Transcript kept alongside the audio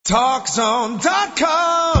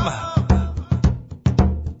TalkZone.com.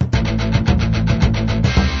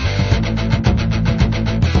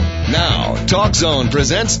 Now, Talk Zone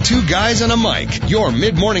presents Two Guys and a Mic, your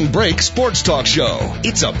mid-morning break sports talk show.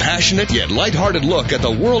 It's a passionate yet lighthearted look at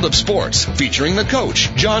the world of sports, featuring the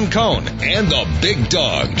coach, John Cohn, and the big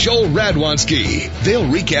dog, Joel Radwanski. They'll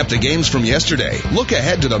recap the games from yesterday, look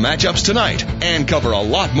ahead to the matchups tonight, and cover a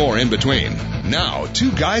lot more in between. Now,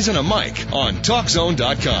 Two Guys and a Mic on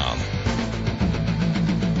TalkZone.com.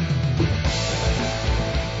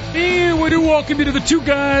 And we do welcome you to the Two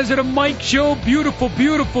Guys at a Mic show. Beautiful,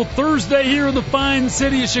 beautiful Thursday here in the fine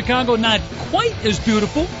city of Chicago. Not quite as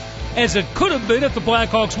beautiful as it could have been if the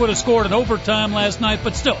Blackhawks would have scored in overtime last night,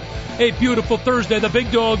 but still a beautiful Thursday. The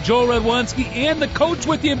big dog, Joel Radwanski, and the coach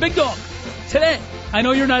with you. Big dog, today, I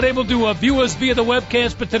know you're not able to view us via the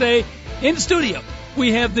webcast, but today in studio,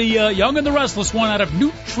 we have the young and the restless one out of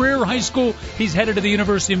New Trier High School. He's headed to the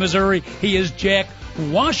University of Missouri. He is Jack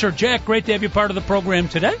Washer. Jack, great to have you part of the program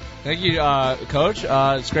today. Thank you, Coach.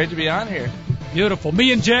 It's great to be on here. Beautiful.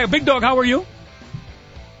 Me and Jack. Big Dog, how are you?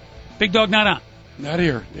 Big Dog not on. Not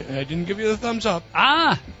here. I didn't give you the thumbs up.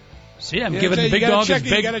 See, I'm giving the Big Dog his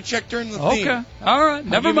big... You got to check during the theme. Okay. All right.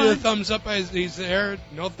 Never mind. You the thumbs up as he's there.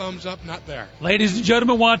 No thumbs up, not there. Ladies and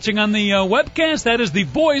gentlemen watching on the webcast, that is the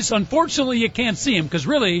voice. Unfortunately, you can't see him because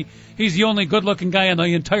really he's the only good-looking guy in the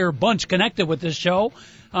entire bunch connected with this show.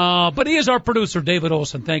 But he is our producer, David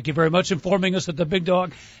Olson. Thank you very much informing us that the Big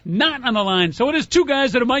Dog not on the line. So it is Two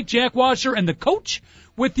Guys at a Mic, Jack Washer and the coach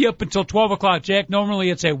with you up until 12 o'clock. Jack, normally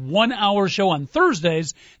it's a 1-hour show on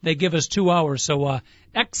Thursdays. They give us 2 hours. So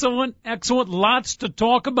excellent. Lots to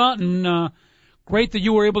talk about. And great that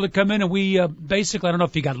you were able to come in. And we basically, I don't know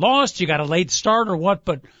if you got lost, you got a late start or what,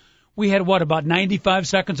 but we had, about 95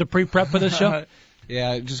 seconds of pre-prep for this show?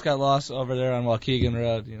 Yeah, I just got lost over there on Waukegan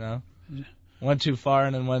Road, Went too far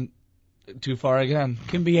and then went too far again.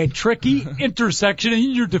 Can be a tricky intersection. And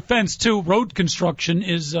in your defense, too, road construction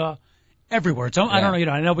is everywhere. So, I don't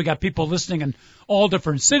know, I know we got people listening in all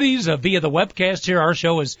different cities via the webcast here. Our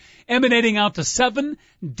show is emanating out to 7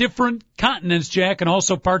 different continents, Jack, and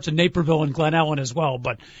also parts of Naperville and Glen Ellen as well.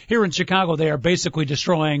 But here in Chicago, they are basically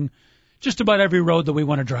destroying just about every road that we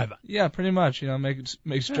want to drive on. Yeah, pretty much.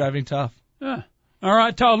 Makes driving tough. Yeah. All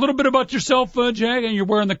right, tell a little bit about yourself, Jack, and you're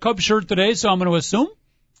wearing the Cubs shirt today, so I'm going to assume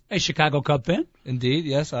a Chicago Cub fan. Indeed,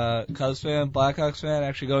 yes. Cubs fan, Blackhawks fan,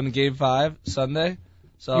 actually going to Game 5 Sunday.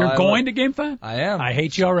 So You're going to Game 5? I am. I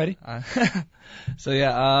hate you already.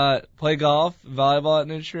 Play golf, volleyball at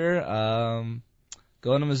New Trier,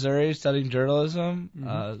 going to Missouri, studying journalism.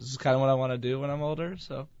 This is kind of what I want to do when I'm older.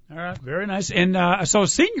 So. All right, very nice. And so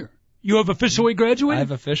senior. You have officially graduated? I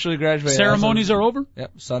have officially graduated. Ceremonies are over?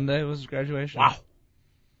 Yep, Sunday was graduation.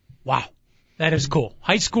 Wow. That is cool.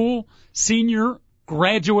 High school, senior,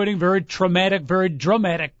 graduating, very traumatic, very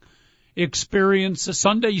dramatic experience.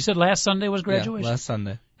 Sunday, you said last Sunday was graduation? Yeah, last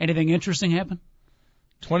Sunday. Anything interesting happen?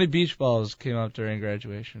 20 beach balls came up during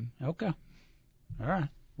graduation. Okay. All right.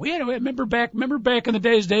 Remember back in the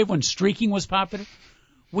days, Dave, when streaking was popular?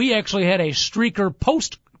 We actually had a streaker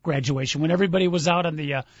post-graduation when everybody was out on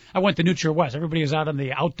the, I went to New Trier West. Everybody was out on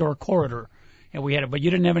the outdoor corridor, and we had it, but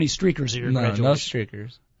you didn't have any streakers at your graduation. No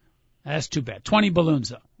streakers. That's too bad. 20 balloons,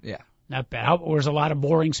 though. Yeah. Not bad. Was a lot of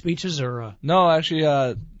boring speeches, or? No, actually,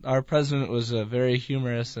 our president was very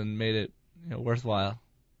humorous and made it worthwhile.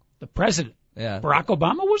 The president? Yeah. Barack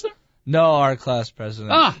Obama was there? No, our class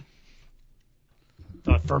president.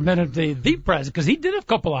 Thought for a minute the president, because he did a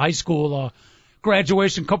couple of high school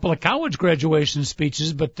graduation, couple of college graduation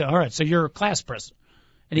speeches, but all right, so you're a class president.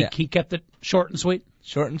 And he kept it short and sweet?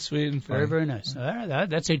 Short and sweet and fun. Very, very nice. All right,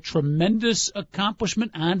 that's a tremendous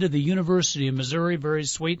accomplishment. On to the University of Missouri. Very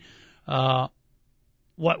sweet. What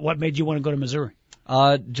made you want to go to Missouri?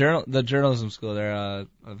 The journalism school there.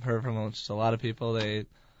 I've heard from just a lot of people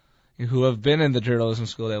who have been in the journalism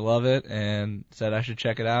school. They love it and said I should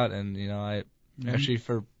check it out. And I actually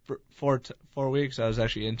for 4 weeks I was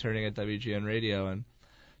actually interning at WGN Radio and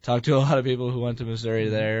talked to a lot of people who went to Missouri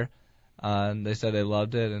there. And they said they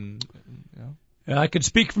loved it, and I could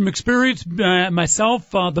speak from experience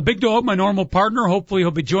myself. The Big Dog, my normal partner, hopefully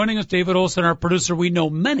he'll be joining us. David Olson, our producer. We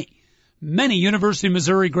know many University of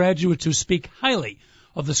Missouri graduates who speak highly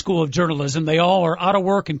of the School of Journalism. They all are out of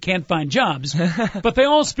work and can't find jobs, but they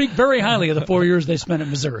all speak very highly of the 4 years they spent at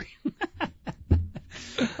Missouri.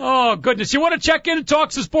 Oh, goodness. You want to check in and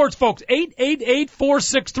talk some sports, folks?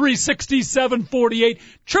 888-463-6748,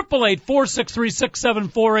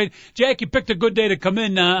 888-463-6748. Jack, you picked a good day to come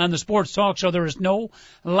in on the Sports Talk Show. There is no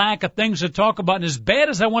lack of things to talk about. And as bad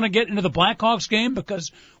as I want to get into the Blackhawks game,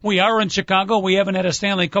 because we are in Chicago, we haven't had a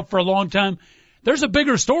Stanley Cup for a long time, There's a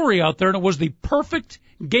bigger story out there, and it was the perfect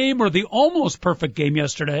game or the almost perfect game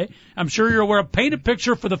yesterday. I'm sure you're aware. Paint a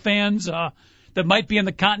picture for the fans that might be in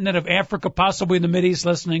the continent of Africa, possibly in the Mideast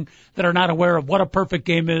listening, that are not aware of what a perfect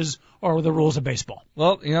game is or the rules of baseball.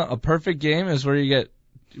 Well, a perfect game is where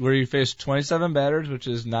you face 27 batters, which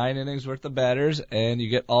is 9 innings worth of batters, and you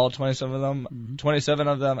get all 27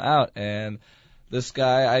 of them out. And this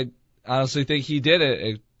guy, I honestly think he did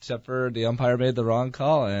it, except for the umpire made the wrong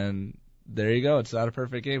call, and there you go. It's not a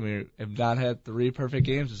perfect game. We have not had 3 perfect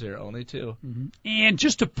games this year, only 2. Mm-hmm. And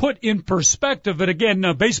just to put in perspective, and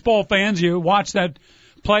again, baseball fans, you watch that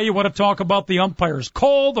play, you want to talk about the umpire's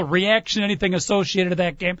call, the reaction, anything associated to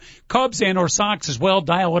that game. Cubs and or Sox as well.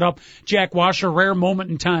 Dial it up. Jack Washer, rare moment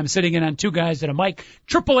in time, sitting in on 2 guys and a mic.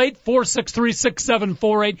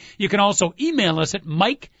 888-463-6748. You can also email us at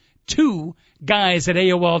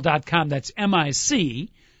mic2guys@AOL.com. That's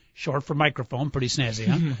M-I-C. Short for microphone, pretty snazzy,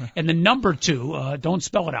 huh? And the number 2, don't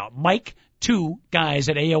spell it out,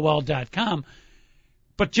 mic2guys@AOL.com.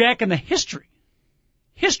 But, Jack, in the history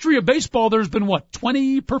of baseball, there's been,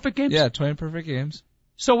 20 perfect games? Yeah, 20 perfect games.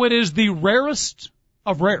 So it is the rarest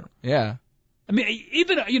of rare. Yeah. I mean,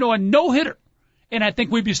 even, a no-hitter, and I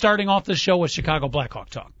think we'd be starting off the show with Chicago Blackhawk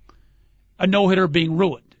talk, a no-hitter being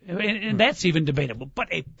ruined, and that's even debatable, but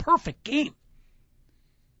a perfect game.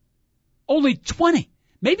 Only 20.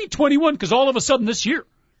 Maybe 21, because all of a sudden this year.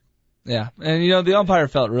 Yeah, and the umpire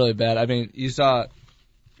felt really bad. I mean, you saw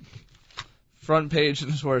front page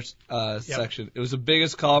in the sports section. It was the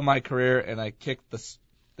biggest call of my career, and I kicked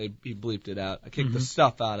he bleeped it out. I kicked the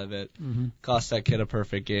stuff out of it. Cost that kid a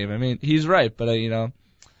perfect game. I mean, he's right, but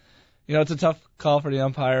it's a tough call for the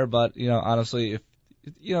umpire. But honestly, if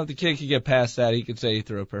the kid could get past that, he could say he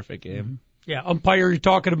threw a perfect game. Yeah, umpire you're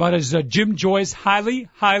talking about is Jim Joyce, highly,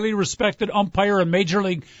 highly respected umpire in Major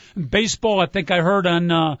League Baseball. I think I heard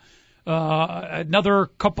on another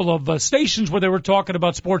couple of stations where they were talking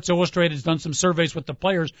about Sports Illustrated's done some surveys with the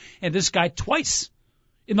players, and this guy twice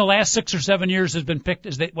in the last 6 or 7 years has been picked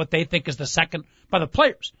as what they think is the second by the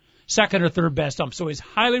players, second or third best ump. So he's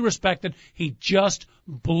highly respected. He just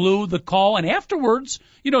blew the call, and afterwards,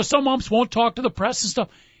 some umps won't talk to the press and stuff.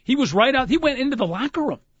 He was right out. He went into the locker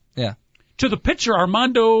room. Yeah. To the pitcher,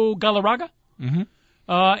 Armando Galarraga,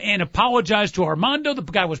 and apologized to Armando. The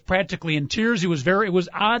guy was practically in tears. It was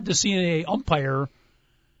odd to see an umpire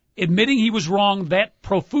admitting he was wrong that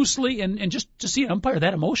profusely, and just to see an umpire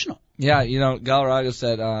that emotional. Yeah, Galarraga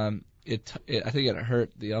said I think it hurt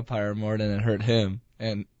the umpire more than it hurt him,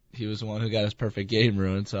 and he was the one who got his perfect game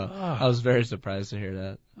ruined, so I was very surprised to hear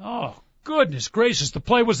that. Oh, goodness gracious. The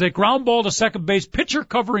play was a ground ball to second base, pitcher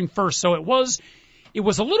covering first, so it was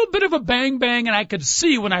a little bit of a bang-bang, and I could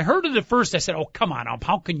see when I heard it at first, I said, oh, come on, ump,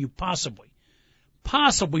 how can you possibly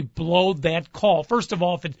blow that call? First of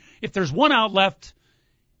all, if there's 1 out left,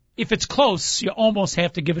 if it's close, you almost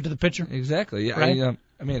have to give it to the pitcher. Exactly. Yeah. Right?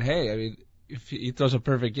 If he throws a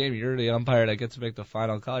perfect game, you're the umpire that gets to make the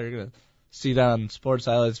final call. You're going to see that on sports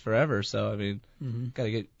highlights forever. So,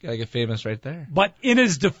 gotta get famous right there. But in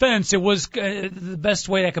his defense, it was the best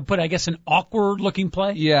way I could put it, I guess, an awkward-looking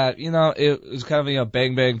play. Yeah, it was kind of a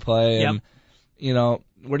bang-bang play. Yep. And,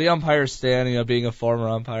 where the umpires stand, being a former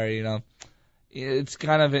umpire, it's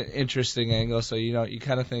kind of an interesting angle. So, you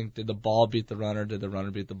kind of think, did the ball beat the runner? Did the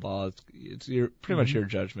runner beat the ball? It's pretty much your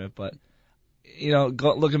judgment. But,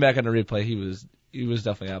 looking back on the replay, he was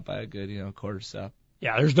definitely out by a good, quarter step.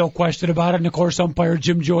 Yeah, there's no question about it. And, of course, umpire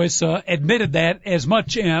Jim Joyce admitted that as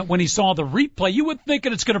much when he saw the replay. You would think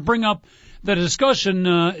that it's going to bring up the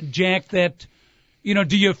discussion, Jack, that,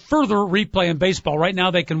 do you further replay in baseball? Right now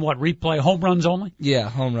they can, replay home runs only? Yeah,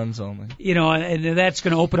 home runs only. And that's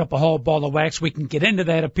going to open up a whole ball of wax. We can get into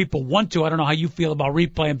that if people want to. I don't know how you feel about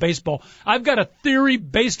replay in baseball. I've got a theory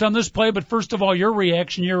based on this play, but first of all, your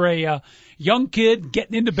reaction. You're a young kid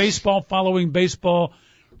getting into baseball, following baseball.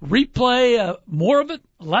 Replay more of it,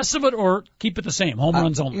 less of it, or keep it the same? Home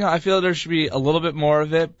runs only. I feel there should be a little bit more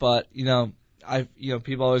of it, but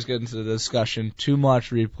people always get into the discussion too much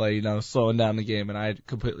replay, slowing down the game, and I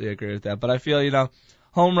completely agree with that. But I feel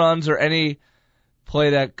home runs or any play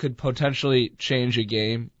that could potentially change a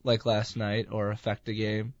game, like last night, or affect a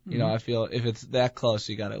game. I feel if it's that close,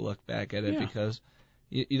 you got to look back at it because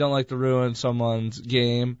you don't like to ruin someone's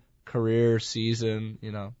game, career, season.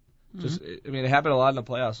 It happened a lot in the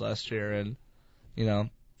playoffs last year, and,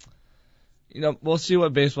 we'll see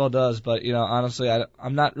what baseball does, but, honestly,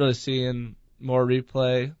 I'm not really seeing more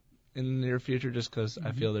replay in the near future just because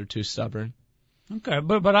I feel they're too stubborn. Okay,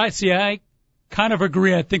 but I kind of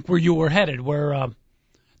agree, I think, where you were headed, where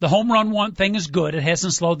the home run thing is good. It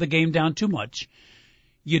hasn't slowed the game down too much.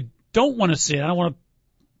 You don't want to see it. I don't want to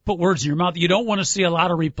put words in your mouth. You don't want to see a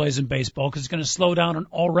lot of replays in baseball because it's going to slow down an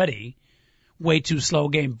already way too slow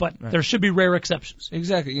game. But there should be rare exceptions.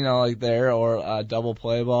 Exactly. Like there, or a double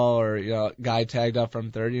play ball, or, guy tagged up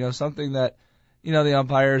from third, something that, the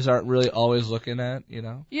umpires aren't really always looking at,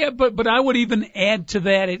 Yeah, but I would even add to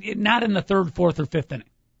that, not in the third, fourth, or fifth inning.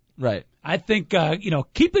 Right. I think,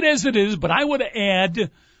 keep it as it is, but I would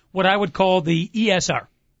add what I would call the ESR.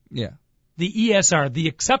 Yeah. The ESR, the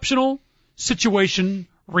exceptional situation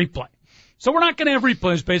replay. So we're not going to have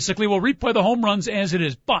replays, basically. We'll replay the home runs as it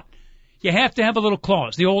is. But you have to have a little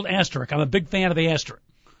clause, the old asterisk. I'm a big fan of the asterisk.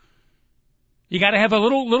 You got to have a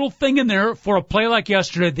little thing in there for a play like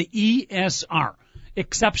yesterday, the ESR.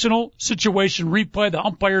 Exceptional situation replay. The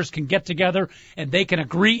umpires can get together and they can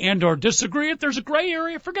agree and or disagree. If there's a gray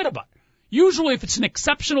area, forget about it. Usually if it's an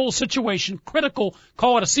exceptional situation, critical,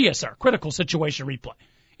 call it a CSR, critical situation replay.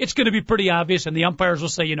 It's going to be pretty obvious, and the umpires will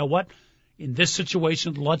say, you know what, in this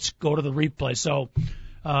situation, let's go to the replay. So,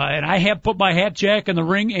 and I have put my hat, Jack, in the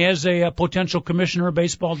ring as a potential commissioner of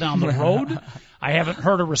baseball down the road. I haven't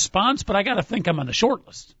heard a response, but I got to think I'm on the short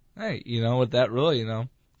list. Hey, with that rule, you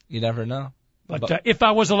never know. But if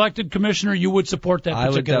I was elected commissioner, you would support that particular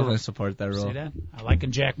rule. I would definitely support that rule. See that? I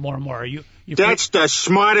liking Jack more and more. Are you That's the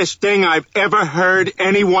smartest thing I've ever heard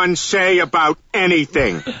anyone say about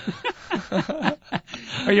anything.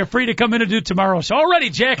 Are you free to come in and do tomorrow's show? Already,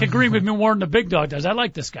 Jack agreeing with me more than the big dog does. I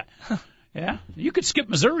like this guy. Yeah? You could skip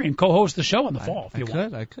Missouri and co-host the show in the fall if you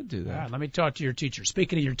want. I could do that. All right, let me talk to your teacher.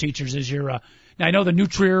 Speaking of your teachers, is your now I know the New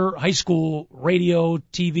Trier High School radio,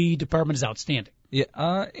 TV department is outstanding.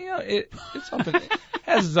 Yeah, it's something. It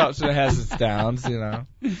has its ups and it has its downs,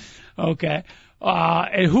 Okay.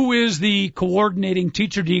 And who is the coordinating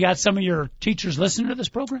teacher? Do you got some of your teachers listening to this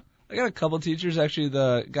program? I got a couple teachers. Actually,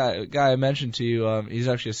 the guy I mentioned to you, he's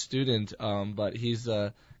actually a student, but he's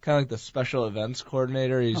kind of like the special events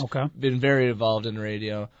coordinator. He's been very involved in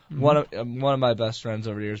radio. Mm-hmm. One of my best friends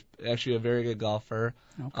over the years, actually a very good golfer.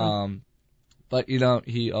 Okay. But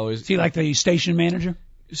he always. Is he like the station manager?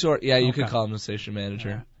 Sort, yeah, you could call him the station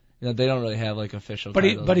manager. Yeah. They don't really have like official. But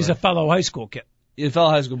he's a fellow high school kid. He's a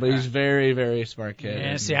fellow high school, but he's very, very smart kid.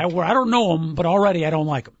 Yeah, see, I don't know him, but already I don't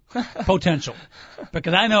like him. Potential.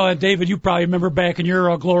 Because I know, David, you probably remember back in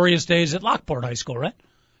your glorious days at Lockport High School, right?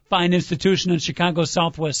 Fine institution in Chicago's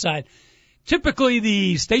southwest side. Typically,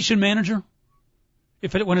 the station manager,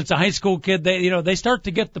 when it's a high school kid, they start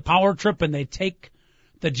to get the power trip and they take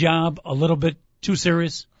the job a little bit too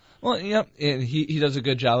serious. Well, yep, and he does a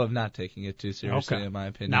good job of not taking it too seriously, in my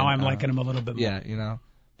opinion. Now I'm liking him a little bit more. Yeah,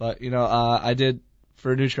 But, I did,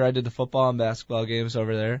 for New Trier, I did the football and basketball games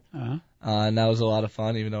over there. And that was a lot of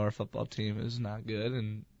fun, even though our football team is not good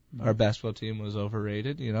and our basketball team was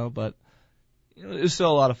overrated, but, it was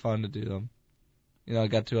still a lot of fun to do them. I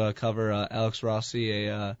got to cover Alex Rossi,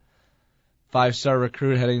 a 5-star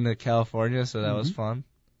recruit heading to California, so that was fun.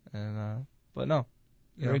 And but no.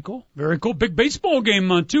 Very cool. Very cool. Big baseball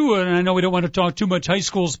game, too. And I know we don't want to talk too much high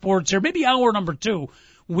school sports here. Maybe hour number 2,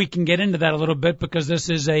 we can get into that a little bit because this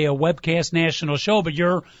is a webcast national show. But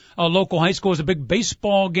your local high school is a big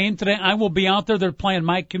baseball game today. I will be out there. They're playing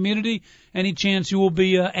my community. Any chance you will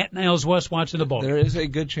be at Niles West watching the ball? There is a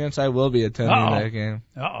good chance I will be attending that game.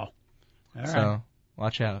 All right. So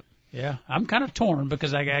watch out. Yeah, I'm kind of torn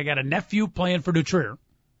because I got a nephew playing for New Trier.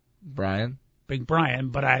 Brian. Big Brian,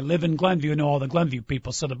 but I live in Glenview and know all the Glenview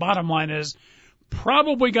people. So the bottom line is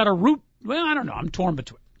probably got a root. Well, I don't know. I'm torn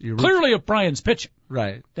between. Clearly, if Brian's pitching,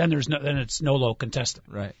 right, then it's no low contestant.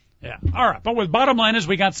 Right. Yeah. All right. But with bottom line is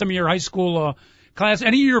we got some of your high school class.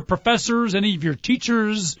 Any of your professors, any of your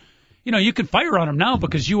teachers, you can fire on them now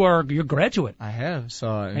because you're graduate. I have.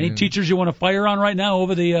 So any teachers you want to fire on right now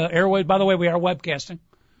over the airwaves? By the way, we are webcasting.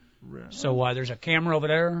 Right. So there's a camera over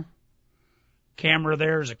there.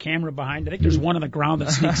 There's a camera behind. I think there's one on the ground that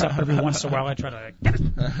sneaks up every once in a while. I try to get it.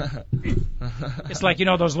 It's like,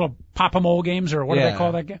 those little pop-a-mole games, or what do they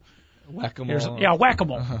call that game? Whack-a-mole. Yeah,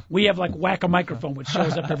 whack-a-mole. We have like whack-a-microphone, which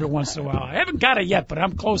shows up every once in a while. I haven't got it yet, but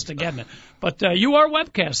I'm close to getting it. But you are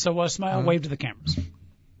webcast, so smile, wave to the cameras. All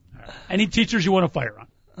right. Any teachers you want to fire on?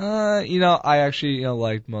 I actually,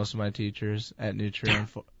 liked most of my teachers at New Trier.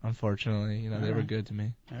 Unfortunately, they were good to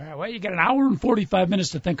me. All right. Well, you got an hour and 45 minutes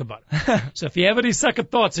to think about it. So if you have any second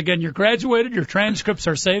thoughts, again, you're graduated, your transcripts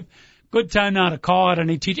are safe. Good time now to call out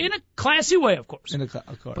any teacher in a classy way, of course.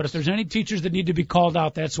 Of course. But if there's any teachers that need to be called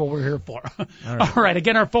out, that's what we're here for. All right.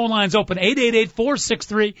 Again, our phone line's open,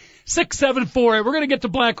 888-463-6748. We're going to get to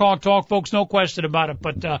Blackhawk talk, folks. No question about it.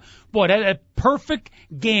 But, boy, that perfect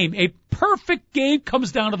game. A perfect game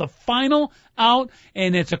comes down to the final out,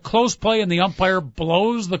 and it's a close play, and the umpire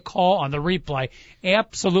blows the call on the replay.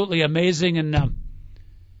 Absolutely amazing. And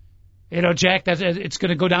Jack, it's going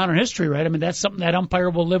to go down in history, right? I mean, that's something that umpire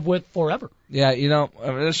will live with forever. Yeah,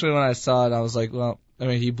 initially when I saw it, I was like, well, I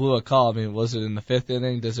mean, he blew a call. I mean, was it in the 5th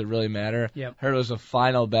inning? Does it really matter? Yep. Heard it was a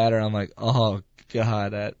final batter. I'm like, oh,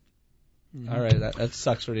 God, all right, that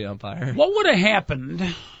sucks for the umpire. What would have happened,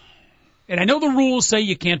 and I know the rules say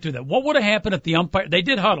you can't do that, what would have happened if the umpire, they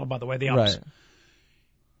did huddle, by the way, the umps. Right.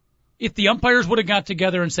 If the umpires would have got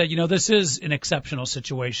together and said, this is an exceptional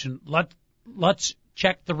situation, let's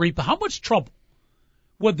check the replay. How much trouble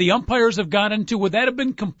would the umpires have got into? Would that have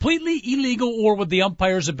been completely illegal, or would the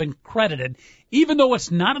umpires have been credited, even though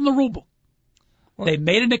it's not in the rule book? Well, they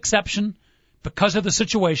made an exception because of the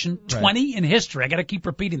situation. Right. 20 in history. I got to keep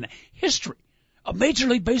repeating that. History of Major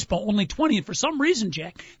League Baseball, only 20. And for some reason,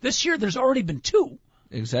 Jack, this year there's already been 2.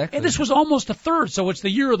 Exactly. And this was almost a third, so it's the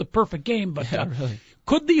year of the perfect game. But really.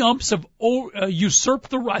 Could the umps have usurped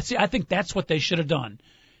the right? See, I think that's what they should have done.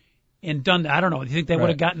 And done, I don't know. Do you think they would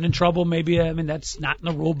have gotten in trouble? Maybe. I mean, that's not in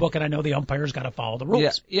the rule book, and I know the umpires got to follow the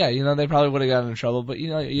rules. Yeah, they probably would have gotten in trouble. But,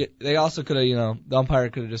 they also could have, the umpire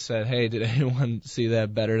could have just said, hey, did anyone see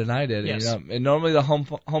that better than I did? Yes. And normally the home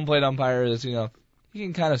plate umpire is, you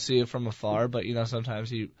can kind of see it from afar, but, sometimes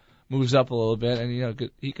he moves up a little bit,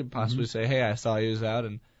 and, he could possibly say, hey, I saw he was out,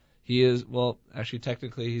 and he is, well, actually,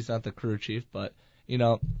 technically, he's not the crew chief, but,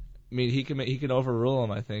 he can overrule him,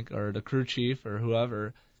 I think, or the crew chief or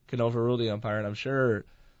whoever can overrule the umpire, and I'm sure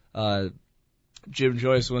Jim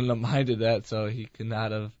Joyce wouldn't have minded that, so he could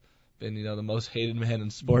not have been, the most hated man in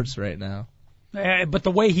sports right now. But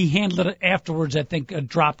the way he handled it afterwards, I think,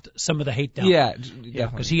 dropped some of the hate down. Yeah,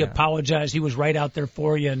 because he apologized. He was right out there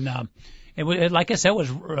for you, and like I said, it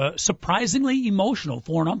was surprisingly emotional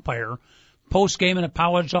for an umpire. Post-game and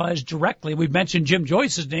apologized directly. We've mentioned Jim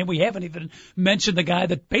Joyce's name. We haven't even mentioned the guy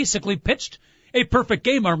that basically pitched a perfect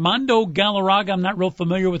game, Armando Galarraga. I'm not real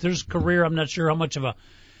familiar with his career. I'm not sure how much of a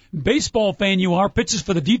baseball fan you are. Pitches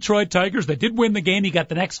for the Detroit Tigers. They did win the game. He got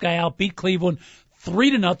the next guy out, beat Cleveland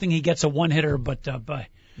 3-0. He gets a one-hitter, but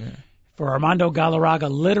for Armando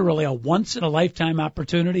Galarraga, literally a once-in-a-lifetime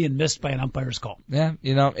opportunity and missed by an umpire's call. Yeah,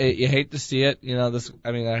 you hate to see it.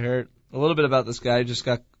 I heard a little bit about this guy. He just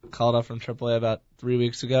got called up from AAA about 3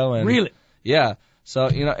 weeks ago. And really? Yeah. So,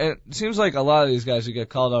 it seems like a lot of these guys who get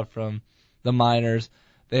called up from the minors,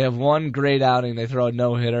 they have one great outing, they throw a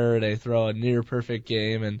no-hitter, they throw a near-perfect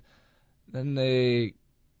game, and then you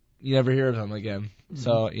never hear of them again. Mm-hmm.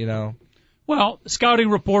 So, Well, scouting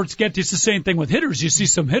reports get it's the same thing with hitters. You see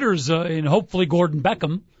some hitters, and hopefully Gordon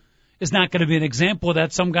Beckham is not going to be an example of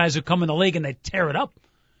that. Some guys who come in the league and they tear it up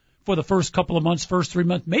for the first couple of months, first 3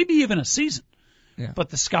 months, maybe even a season. Yeah. But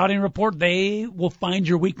the scouting report, they will find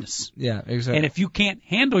your weakness. Yeah, exactly. And if you can't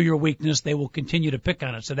handle your weakness, they will continue to pick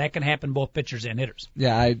on it. So that can happen both pitchers and hitters.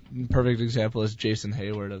 Yeah, perfect example is Jason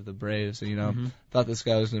Hayward of the Braves. Thought this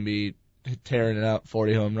guy was going to be tearing it out,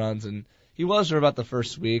 40 home runs, and he was for about the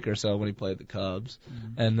first week or so when he played the Cubs.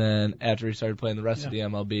 Mm-hmm. And then after he started playing the rest of the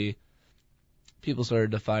MLB, people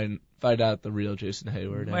started to find out the real Jason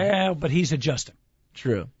Hayward. Well, but he's adjusting.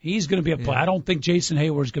 True. He's going to be I don't think Jason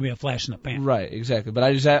Hayward's going to be a flash in the pan. Right, exactly. But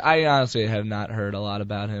I honestly have not heard a lot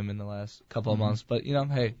about him in the last couple of months. But,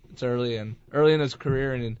 hey, it's early in his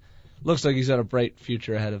career, and it looks like he's got a bright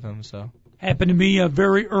future ahead of him. So happened to me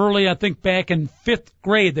very early. I think back in 5th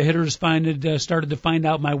grade, the hitters started to find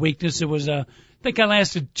out my weakness. It was, I think I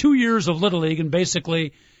lasted 2 years of Little League, and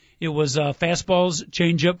basically it was fastballs,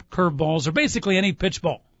 changeup, curveballs, or basically any pitch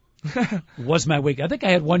ball. Was my week. I think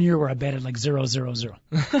I had 1 year where I batted like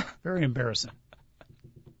 0-0-0. Very embarrassing.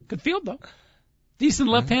 Good field, though. Decent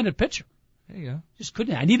left-handed pitcher. There you go. Just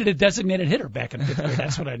couldn't. I needed a designated hitter back in 5th grade.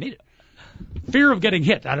 That's what I needed. Fear of getting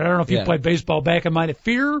hit. I don't know if you played baseball back in my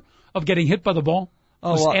fear of getting hit by the ball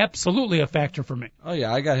was absolutely a factor for me. Oh,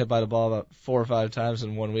 yeah. I got hit by the ball about 4 or 5 times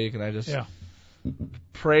in 1 week, and I just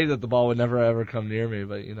prayed that the ball would never, ever come near me.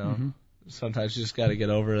 But, sometimes you just got to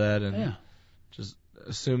get over that and just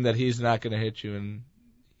assume that he's not going to hit you, and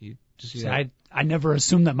he just. See, I never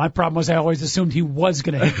assumed that. My problem was I always assumed he was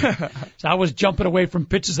going to hit me. So I was jumping away from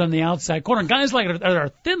pitches on the outside corner. And guys like that are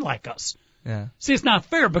thin like us. Yeah. See, it's not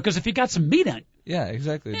fair because if you got some meat on you. Yeah,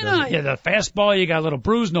 exactly. The fastball, you got a little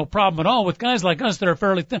bruise, no problem at all. With guys like us that are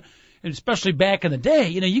fairly thin, and especially back in the day,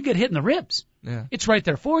 you get hit in the ribs. Yeah. It's right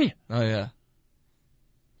there for you. Oh, yeah.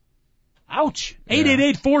 Ouch.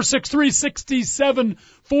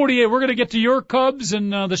 888-463-6748. We're going to get to your Cubs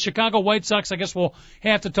and the Chicago White Sox. I guess we'll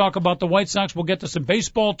have to talk about the White Sox. We'll get to some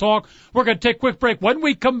baseball talk. We're going to take a quick break. When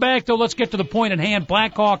we come back, though, let's get to the point at hand.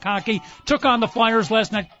 Blackhawk hockey took on the Flyers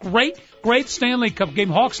last night. Great Stanley Cup game.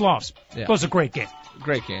 Hawks lost. Yeah. It was a great game.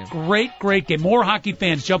 Great game. Great game. More hockey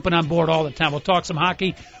fans jumping on board all the time. We'll talk some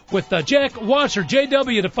hockey with Jack Washer,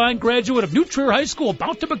 JW, the fine graduate of New Trier High School,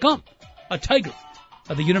 about to become a Tiger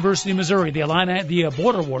of the University of Missouri. The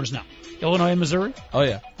border wars now. Illinois and Missouri? Oh,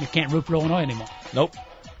 yeah. You can't root for Illinois anymore. Nope.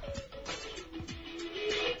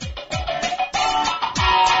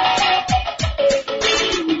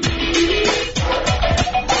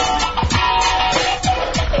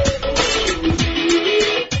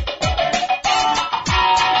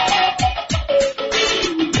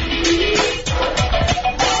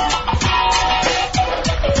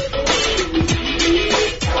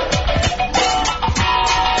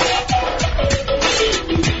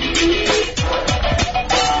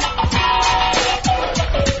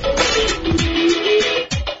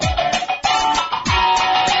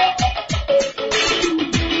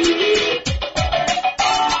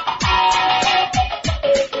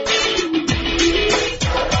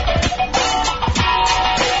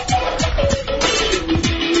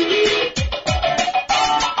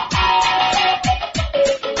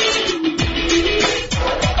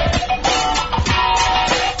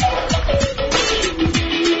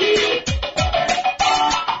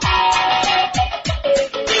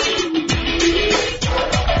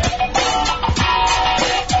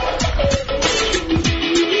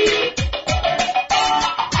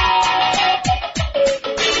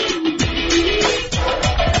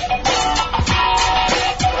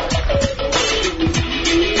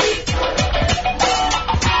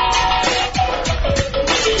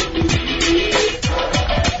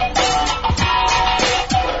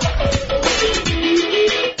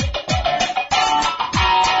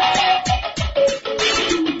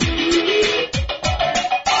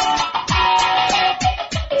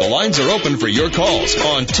 Lines are open for your calls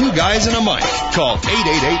on Two Guys and a Mic. Call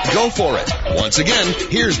 888-GO-FOR-IT. Once again,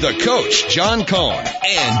 here's the coach, John Cohn,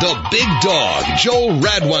 and the big dog, Joel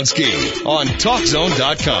Radwanski, on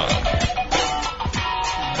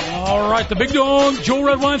TalkZone.com. All right, the big dog, Joel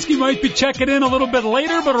Radwanski, might be checking in a little bit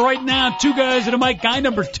later, but right now, Two Guys and a Mic, guy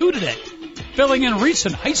number 2 today, filling in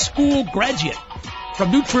recent high school graduate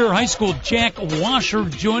from New Trier High School, Jack Washer,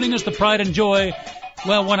 joining us, the pride and joy.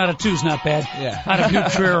 Well, 1 out of 2 is not bad. Yeah. Out of New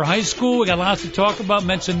Trier High School. We got lots to talk about.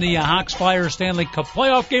 Mentioned the Hawks Flyers Stanley Cup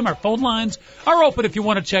playoff game. Our phone lines are open if you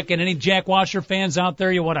want to check in. Any Jack Washer fans out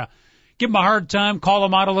there, you want to give them a hard time, call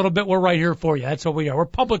them out a little bit, we're right here for you. That's what we are. We're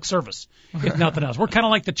public service, if nothing else. We're kind of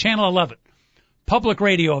like the Channel 11. Public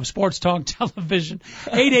radio of sports talk television.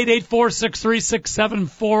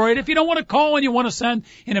 888-463-6748. If you don't want to call and you want to send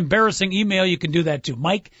an embarrassing email, you can do that too.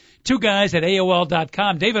 Mike,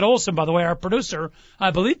 2guys@AOL.com. David Olson, by the way, our producer,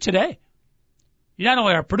 I believe today. He's not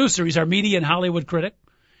only our producer, he's our media and Hollywood critic.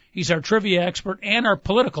 He's our trivia expert and our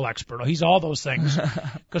political expert. He's all those things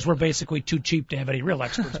because we're basically too cheap to have any real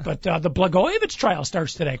experts. But the Blagojevich trial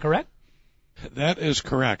starts today, correct? That is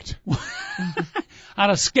correct. On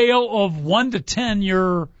a scale of 1 to 10,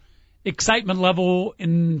 your excitement level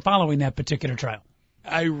in following that particular trial?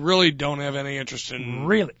 I really don't have any interest in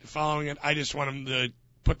really following it. I just want him to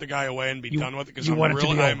put the guy away and be done with it because I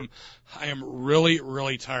am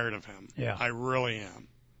really tired of him. Yeah. I really am.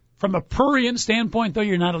 From a prurient standpoint, though,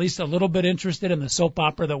 you're not at least a little bit interested in the soap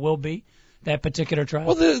opera that will be that particular trial?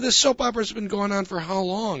 Well, the soap opera's been going on for how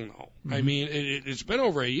long, though? Mm-hmm. I mean, it's been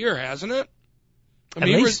over a year, hasn't it? At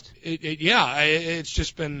least? It's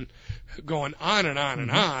just been going on and on and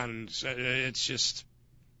on. It's just...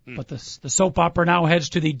 But the soap opera now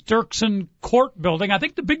heads to the Dirksen Court building. I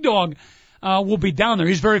think the big dog will be down there.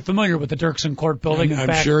 He's very familiar with the Dirksen Court building.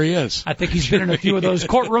 I'm sure he is. I think he's been in a few of those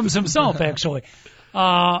courtrooms himself, actually.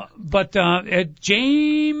 But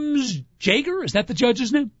James Jager, is that the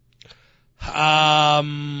judge's name?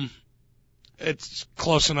 It's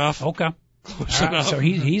close enough. Okay. Close enough. So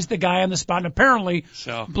he's the guy on the spot. And apparently,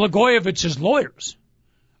 Blagojevich's lawyers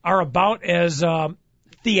are about as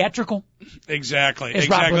theatrical. Exactly. As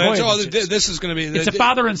Rob So this is going to be... It's a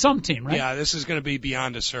father and son team, right? Yeah, this is going to be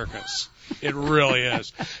beyond a circus. It really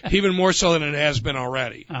is. Even more so than it has been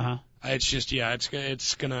already. Uh-huh. It's just,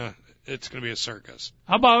 it's gonna be a circus.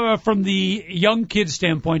 How about from the young kid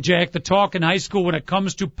standpoint, Jack, the talk in high school when it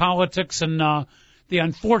comes to politics and the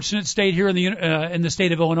unfortunate state here in the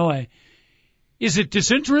state of Illinois? Is it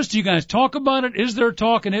disinterest? Do you guys talk about it? Is there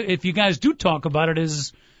talk? And if you guys do talk about it,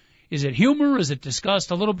 is it humor? Is it discussed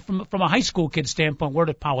a little bit from a high school kid standpoint? Where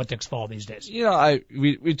do politics fall these days? You know,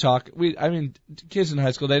 we talk. I mean, kids in high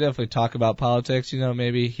school, they definitely talk about politics. You know,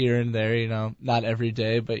 maybe here and there. You know, not every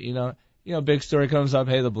day, but you know, big story comes up.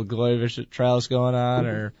 Hey, the Blagojevich trial's going on,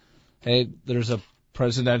 or hey, there's a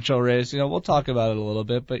presidential race. You know, we'll talk about it a little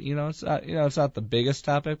bit, but it's not the biggest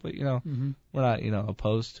topic. But we're not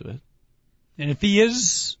opposed to it. And if he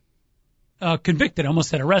is convicted, I almost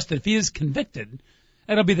said arrested, if he is convicted,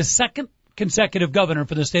 that'll be the second consecutive governor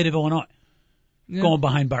for the state of Illinois going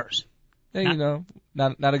behind bars. Yeah,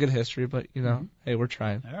 not a good history, but, hey, we're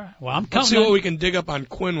trying. All right. Well, Let's see what we can dig up on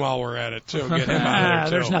Quinn while we're at it, too. Get him out of there,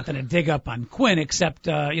 too. There's nothing to dig up on Quinn except,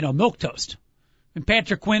 milquetoast. And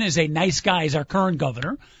Patrick Quinn is a nice guy. He's our current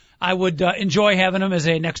governor. I would enjoy having him as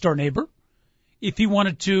a next-door neighbor. If he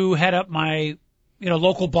wanted to head up my,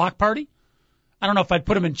 local block party, I don't know if I'd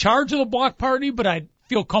put him in charge of the block party, but I'd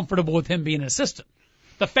feel comfortable with him being an assistant.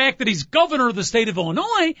 The fact that he's governor of the state of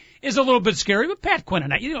Illinois is a little bit scary, but Pat Quinn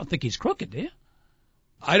and you don't think he's crooked, do you?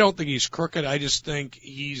 I don't think he's crooked. I just think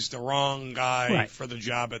he's the wrong guy for the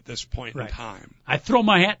job at this point in time. I throw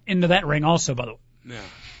my hat into that ring also, by the way. Yeah.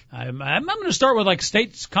 I'm going to start with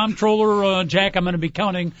state's comptroller, Jack. I'm going to be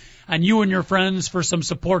counting on you and your friends for some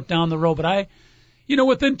support down the road. But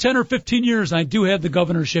within 10 or 15 years, I do have the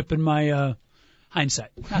governorship in my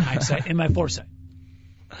in my foresight.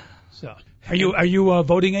 So, are you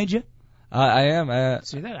voting age yet? I am.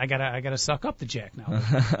 See that? I gotta suck up to Jack now.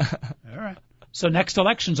 All right. So next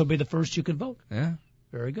elections will be the first you can vote. Yeah.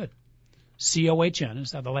 Very good. C-O-H-N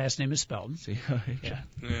is how the last name is spelled. C-O-H-N.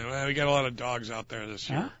 Yeah, well, we got a lot of dogs out there this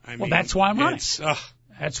year. Well, that's why I'm running.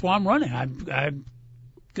 That's why I'm running. I'm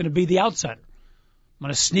going to be the outsider. I'm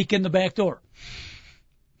going to sneak in the back door.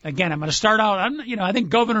 Again, I'm going to start out. I think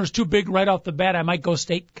governor's too big right off the bat. I might go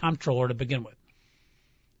state comptroller to begin with.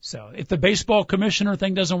 So if the baseball commissioner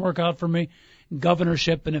thing doesn't work out for me,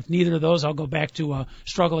 governorship, and if neither of those, I'll go back to a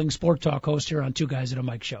struggling sport talk host here on Two Guys at a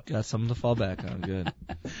Mic show. Got something to fall back on. Good.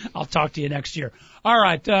 I'll talk to you next year. All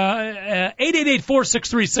right,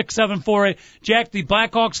 888-463-6748. Jack, the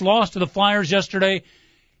Blackhawks lost to the Flyers yesterday.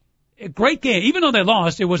 A great game. Even though they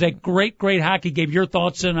lost, it was a great, great hockey game. Your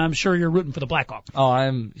thoughts, and I'm sure you're rooting for the Blackhawks. Oh,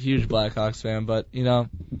 I'm a huge Blackhawks fan, but,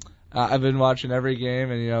 I've been watching every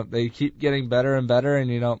game, and, they keep getting better and better,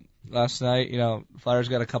 and, last night, Flyers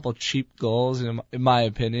got a couple cheap goals, in my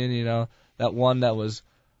opinion, that one that was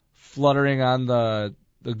fluttering on the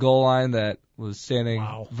goal line that was standing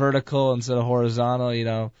vertical instead of horizontal,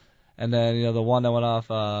 and then, the one that went off,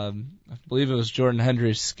 I believe it was Jordan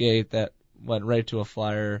Hendry's skate that went right to a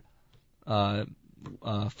Flyer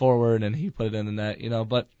forward, and he put it in the net,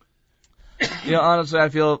 but, honestly, I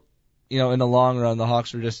feel, in the long run, the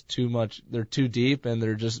Hawks are just too much. They're too deep, and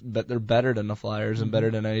they're better than the Flyers and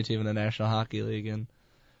better than any team in the National Hockey League. And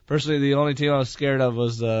personally, the only team I was scared of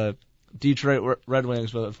was the Detroit Red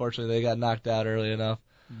Wings, but unfortunately, they got knocked out early enough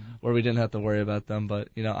where we didn't have to worry about them. But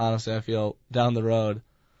honestly, I feel down the road,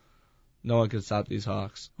 no one can stop these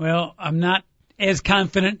Hawks. Well, I'm not as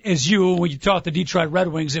confident as you. When you talk the Detroit Red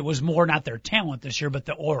Wings, it was more not their talent this year, but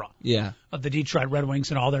the aura of the Detroit Red Wings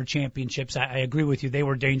and all their championships. I agree with you. They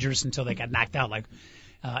were dangerous until they got knocked out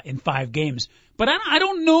in 5 games. But I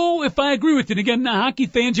don't know if I agree with it. Again, hockey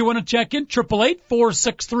fans, you want to check in?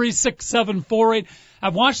 888-463-6748.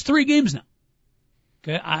 I've watched 3 games now.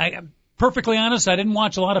 Okay, I'm perfectly honest. I didn't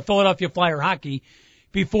watch a lot of Philadelphia Flyer hockey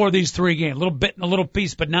before these 3 games. A little bit and a little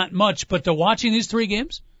piece, but not much. But watching these 3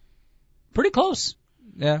 games, pretty close.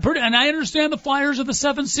 Yeah. And I understand the Flyers are the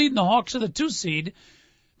 7th seed and the Hawks are the 2 seed.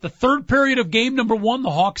 The third period of game number 1, the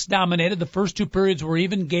Hawks dominated. The first 2 periods were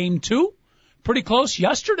even. Game 2, pretty close.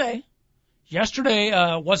 Yesterday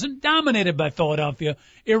wasn't dominated by Philadelphia.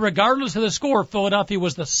 Irregardless of the score, Philadelphia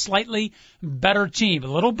was the slightly better team. A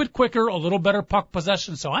little bit quicker, a little better puck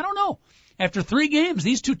possession. So I don't know. After 3 games,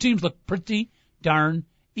 these 2 teams look pretty darn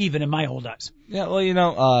even in my old eyes. Yeah,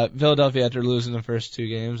 well, Philadelphia, after losing the first 2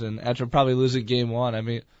 games and after probably losing game 1,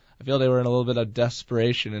 I feel they were in a little bit of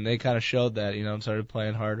desperation, and they kind of showed that, and started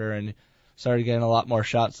playing harder and started getting a lot more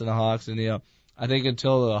shots than the Hawks. And, I think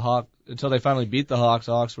until they finally beat the Hawks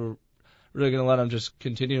were really going to let them just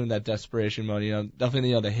continue in that desperation mode.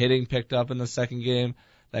 Definitely, the hitting picked up in the second game,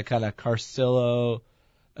 that kind of Carcillo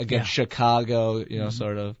against Chicago,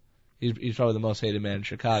 sort of. He's probably the most hated man in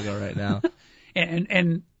Chicago right now.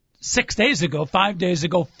 And 6 days ago, 5 days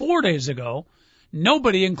ago, 4 days ago,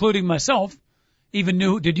 nobody, including myself, even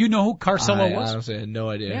knew. Did you know who Carcillo was? I honestly had no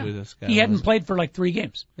idea who this guy was. He hadn't played for 3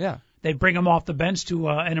 games. Yeah. They'd bring him off the bench to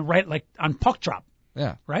and right on puck drop.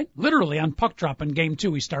 Yeah. Right? Literally on puck drop in game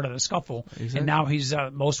 2, he started a scuffle, and now he's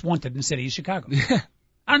most wanted in the city of Chicago. Yeah.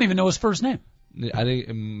 I don't even know his first name. I think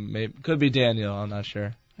it could be Daniel. I'm not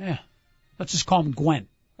sure. Yeah. Let's just call him Gwen.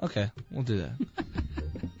 Okay, we'll do that.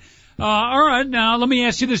 All right, now let me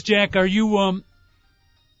ask you this, Jack. Are you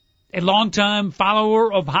a longtime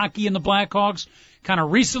follower of hockey and the Blackhawks? kind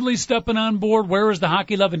of recently stepping on board? Where is the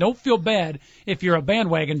hockey love? And don't feel bad if you're a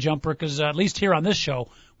bandwagon jumper, because at least here on this show,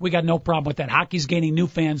 we got no problem with that. Hockey's gaining new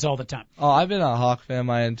fans all the time. Oh, I've been a Hawk fan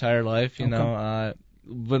my entire life. You know,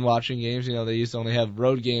 been watching games. You know, they used to only have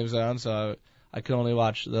road games on, so I could only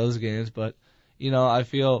watch those games. But, you know, I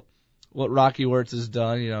feel what Rocky Wirtz has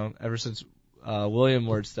done, you know, ever since William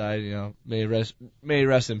Wirtz died, you know, may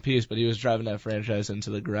rest in peace, but he was driving that franchise into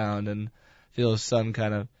the ground, and I feel his son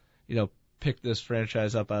kind of, you know, picked this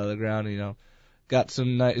franchise up out of the ground, you know, got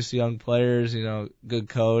some nice young players, you know, good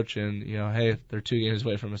coach, and, you know, hey, they're 2 games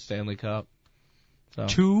away from a Stanley Cup. So.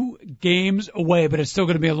 2 games away, but it's still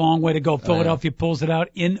going to be a long way to go. Philadelphia pulls it out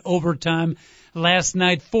in overtime last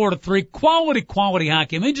night, 4-3. Quality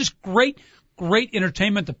hockey. I mean, just great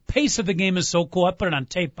entertainment. The pace of the game is so cool. I put it on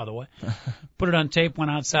tape, by the way. Put it on tape,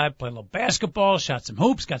 went outside, played a little basketball, shot some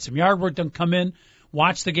hoops, got some yard work done, come in,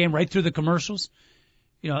 watch the game right through the commercials.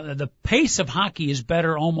 You know, the pace of hockey is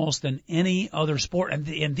better almost than any other sport. And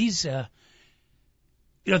these, you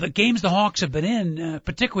know, the games the Hawks have been in,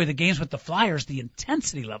 particularly the games with the Flyers, the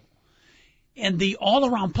intensity level and the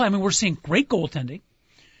all-around play. I mean, we're seeing great goaltending.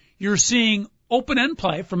 You're seeing open-end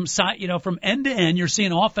play from end to end. You're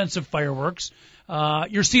seeing offensive fireworks.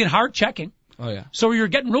 You're seeing hard checking. Oh, yeah. So you're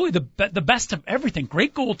getting really the best of everything.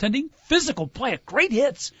 Great goaltending, physical play, great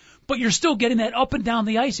hits, but you're still getting that up and down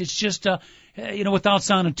the ice. It's just, you know, without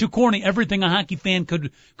sounding too corny, everything a hockey fan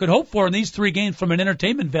could hope for in these 3 games from an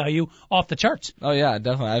entertainment value off the charts. Oh, yeah,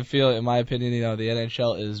 definitely. I feel, in my opinion, you know, the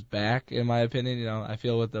NHL is back, in my opinion. You know, I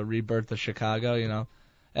feel with the rebirth of Chicago, you know,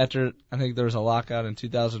 after, I think there was a lockout in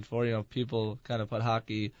 2004, you know, people kind of put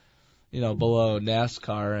hockey, you know, below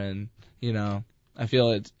NASCAR, and, you know, I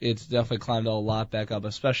feel it's definitely climbed a lot back up,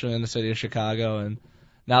 especially in the city of Chicago. And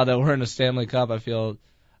now that we're in the Stanley Cup, I feel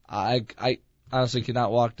I honestly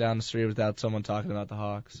cannot walk down the street without someone talking about the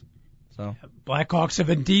Hawks. So Blackhawks have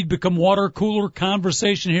indeed become water cooler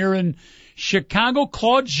conversation here in Chicago.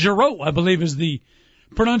 Claude Giroux, I believe, is the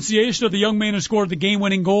pronunciation of the young man who scored the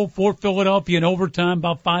game-winning goal for Philadelphia in overtime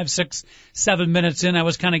about 5, 6, 7 minutes in. I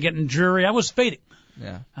was kind of getting dreary. I was fading.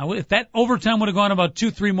 Yeah. If that overtime would have gone about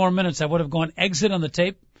 2, 3 more minutes, I would have gone exit on the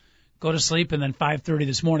tape, go to sleep, and then 5:30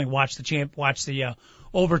 this morning watch the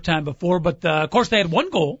overtime before. But of course they had one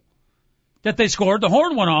goal that they scored. The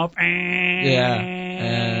horn went off.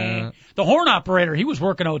 Yeah. The horn operator, he was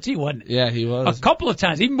working OT, wasn't he? Yeah, he was. A couple of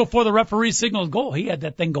times, even before the referee signaled goal, he had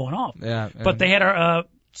that thing going off. Yeah. But they had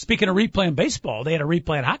speaking of replay in baseball, they had a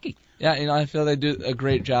replay in hockey. Yeah, you know, I feel they do a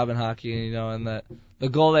great job in hockey, you know, and that the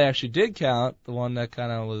goal they actually did count, the one that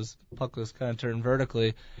puck was kind of turned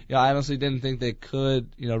vertically, you know, I honestly didn't think they could,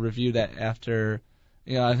 you know, review that after,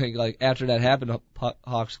 you know, I think like after that happened,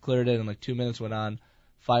 Hawks cleared it and like 2 minutes went on,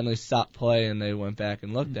 finally stopped play, and they went back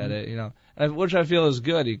and looked at it, you know, which I feel is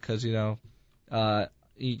good because, you know,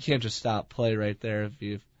 you can't just stop play right there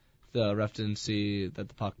if the ref didn't see that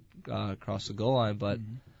the puck crossed the goal line. But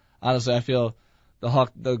honestly, I feel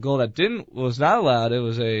the goal that was not allowed, it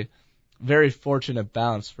was a very fortunate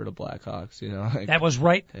bounce for the Blackhawks, you know. Like, that was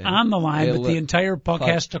right on the line, but the entire puck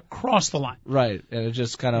has to cross the line. Right, and it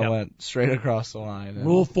just kind of went straight across the line.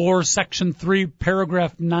 Rule 4, Section 3,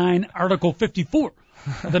 Paragraph 9, Article 54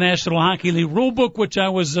 of the National Hockey League Rulebook, which I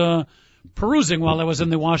was perusing while I was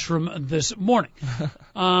in the washroom this morning.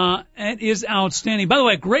 It is outstanding. By the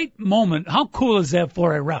way, great moment. How cool is that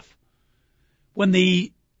for a ref? When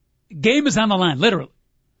the game is on the line, literally,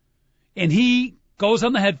 and he goes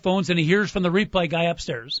on the headphones and he hears from the replay guy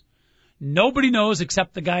upstairs. Nobody knows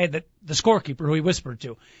except the guy the scorekeeper who he whispered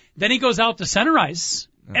to. Then he goes out to center ice.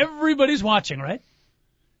 Everybody's watching, right?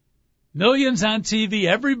 Millions on TV,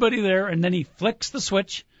 everybody there, and then he flicks the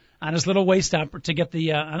switch on his little waist stopper to get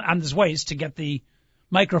on his waist to get the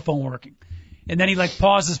microphone working. And then he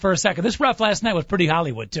pauses for a second. This ref last night was pretty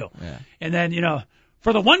Hollywood too. Yeah. And then, you know,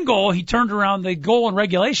 for the one goal, he turned around the goal in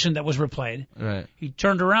regulation that was replayed. Right. He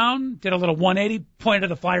turned around, did a little 180, pointed to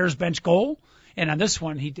the Flyers bench goal, and on this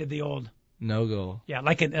one, he did the old no goal. Yeah,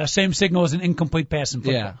 like a same signal as an incomplete pass in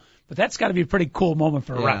football. Yeah. But that's got to be a pretty cool moment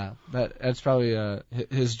for a ref. Yeah, that's probably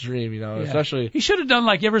his dream, you know, especially. He should have done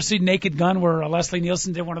you ever see Naked Gun where Leslie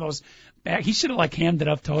Nielsen did one of those back? He should have hammed it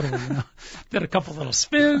up totally, you know. Did a couple little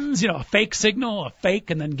spins, you know, a fake signal, a fake,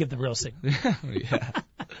 and then give the real signal. Yeah.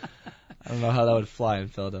 I don't know how that would fly in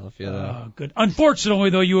Philadelphia, though. Good.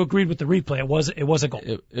 Unfortunately, though, you agreed with the replay. It was a goal.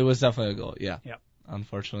 It was definitely a goal, yeah. Yeah.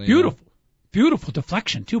 Unfortunately. Beautiful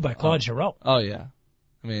deflection, too, by Claude Giroux. Oh, yeah.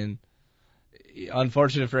 I mean,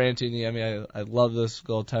 unfortunate for Antony. I mean, I love this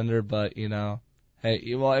goaltender, but, you know,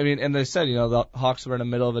 hey, well, I mean, and they said, you know, the Hawks were in the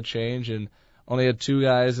middle of a change and only had 2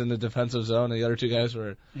 guys in the defensive zone, and the other 2 guys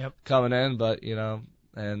were coming in, but, you know,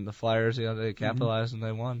 And the Flyers, they capitalized and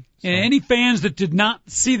they won. So. And any fans that did not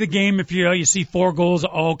see the game, if you see 4 goals,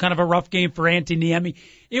 kind of a rough game for Antti Niemi.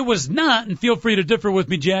 It was not, and feel free to differ with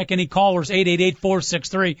me, Jack. Any callers,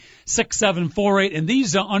 888-463-6748. And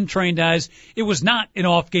these untrained eyes, it was not an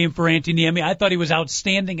off game for Antti Niemi. I thought he was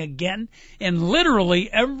outstanding again. And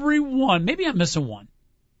literally every one, maybe I'm missing one,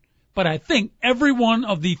 but I think every one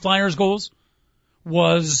of the Flyers goals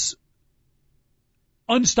was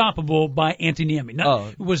unstoppable by Antti Niemi.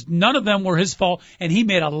 None of them were his fault, and he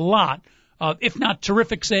made a lot of, if not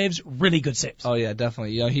terrific saves, really good saves. Oh yeah,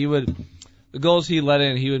 definitely. The goals he let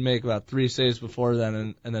in, he would make about 3 saves before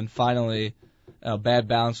then, and then finally, bad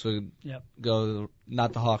bounce would go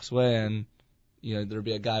not the Hawks' way, and there'd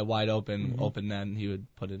be a guy wide open net, and he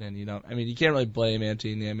would put it in. You can't really blame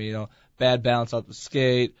Antti Niemi. Bad bounce off the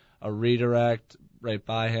skate, a redirect right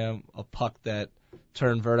by him, a puck that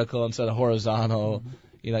turned vertical instead of horizontal.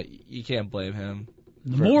 You can't blame him.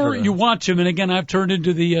 The more you watch him, and again, I've turned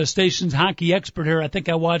into the station's hockey expert here. I think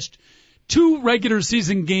I watched 2 regular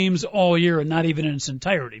season games all year, and not even in its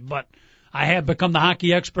entirety. But I have become the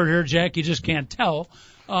hockey expert here, Jack. You just can't tell.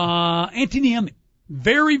 Antti Niemi,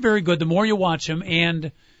 very, very good. The more you watch him,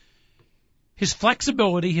 and his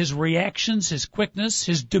flexibility, his reactions, his quickness,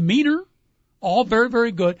 his demeanor, all very,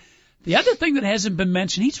 very good. The other thing that hasn't been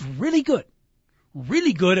mentioned, he's really good.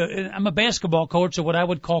 Really good. I'm a basketball coach, so what I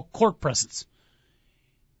would call court presence.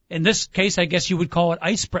 In this case, I guess you would call it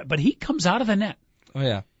ice prep, but he comes out of the net. Oh,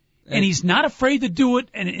 yeah. And he's not afraid to do it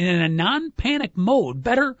in a non-panic mode.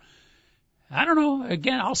 Better, I don't know,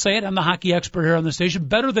 again, I'll say it, I'm the hockey expert here on the station,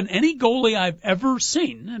 better than any goalie I've ever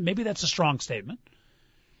seen. Maybe that's a strong statement.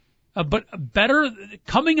 But better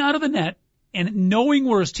coming out of the net and knowing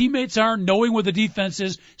where his teammates are, knowing where the defense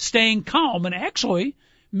is, staying calm, and actually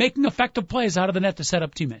making effective plays out of the net to set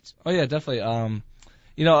up teammates. Oh, yeah, definitely. A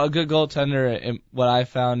good goaltender, what I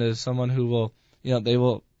found is someone who will, they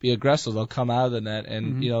will be aggressive. They'll come out of the net,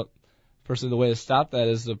 and, personally, the way to stop that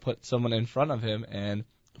is to put someone in front of him and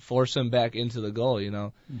force him back into the goal,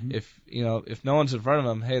 If no one's in front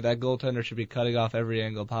of him, hey, that goaltender should be cutting off every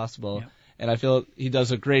angle possible. Yeah. And I feel he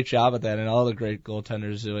does a great job at that, and all the great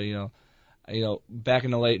goaltenders do it, back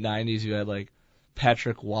in the late 90s, you had,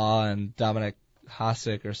 Patrick Waugh and Dominic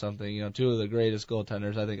Hasek or something, 2 of the greatest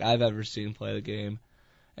goaltenders I think I've ever seen play the game.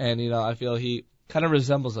 And, I feel he kind of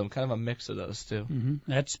resembles them, kind of a mix of those two.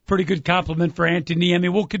 That's a pretty good compliment for Antti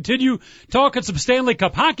Niemi. We'll continue talking some Stanley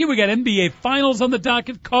Cup hockey. We got NBA Finals on the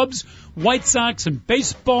docket, Cubs, White Sox, and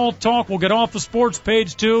baseball talk. We'll get off the sports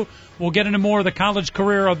page, too. We'll get into more of the college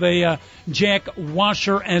career of Jack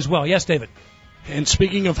Washer as well. Yes, David? And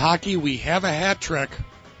speaking of hockey, we have a hat trick,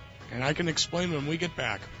 and I can explain when we get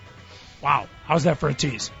back. Wow. How's that for a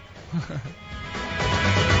tease?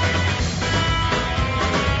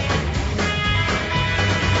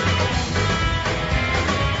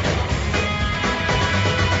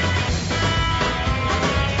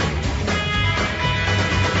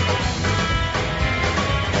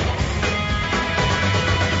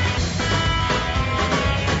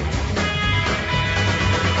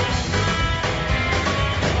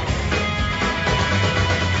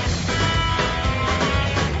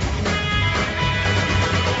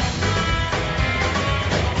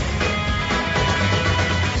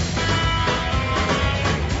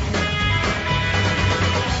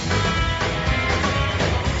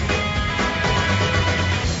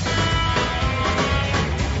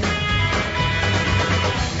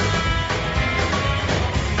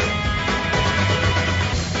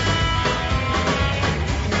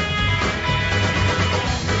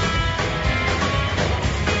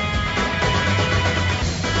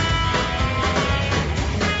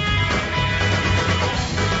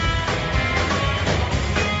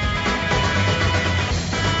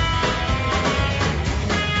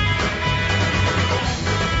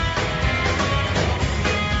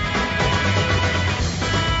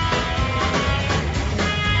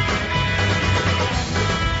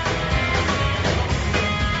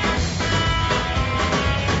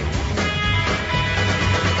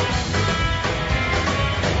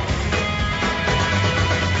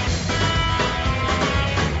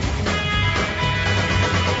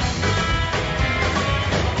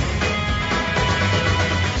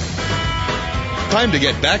 Time to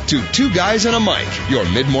get back to Two Guys and a Mic, your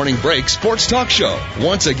mid-morning break sports talk show.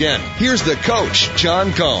 Once again, here's the coach,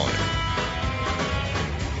 John Cohn.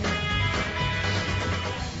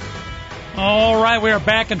 All right, we are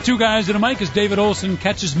back in Two Guys and a Mic as David Olson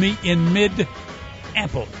catches me in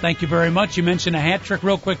mid-ample. Thank you very much. You mentioned a hat trick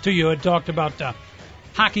real quick, too. You had talked about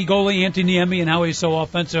hockey goalie Antti Niemi and how he's so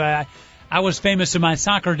offensive. I was famous in my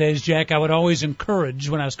soccer days, Jack. I would always encourage,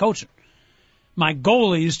 when I was coaching, my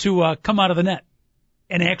goalies to come out of the net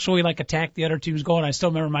and actually like attack the other team's goal. And I still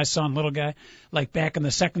remember my son, little guy, like back in the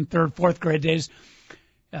 2nd, 3rd, 4th grade days.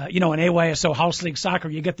 In AYSO House League Soccer,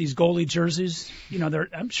 you get these goalie jerseys.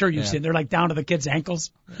 I'm sure you've seen. They're like down to the kids'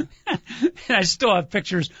 ankles. And I still have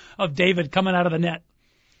pictures of David coming out of the net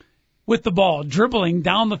with the ball, dribbling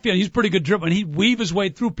down the field. He's pretty good dribbling. He'd weave his way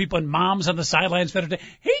through people, and moms on the sidelines. He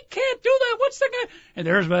can't do that. What's the guy? And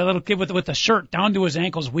there's my little kid with the shirt down to his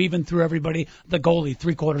ankles, weaving through everybody. The goalie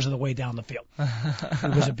 3/4 of the way down the field.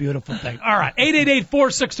 It was a beautiful thing. All right,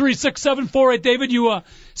 888-463-6748. David, you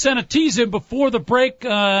sent a tease in before the break.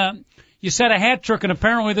 You said a hat trick, and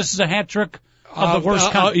apparently this is a hat trick of the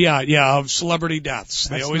worst kind. Of celebrity deaths.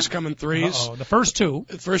 They always come in threes. The first two.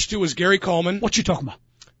 The first two was Gary Coleman. What you talking about?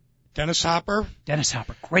 Dennis Hopper,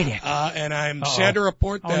 great actor. And I'm sad to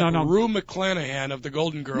report that Rue McClanahan of the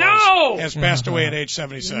Golden Girls has passed away at age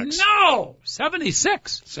 76. No!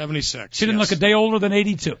 76? 76, She didn't look a day older than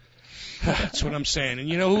 82. That's what I'm saying. And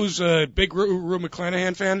you know who's a big Rue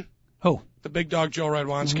McClanahan fan? Who? The big dog, Joe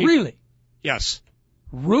Radwanski. Really? Yes.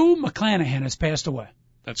 Rue McClanahan has passed away.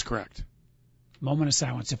 That's correct. Moment of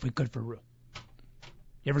silence, if we could, for Rue.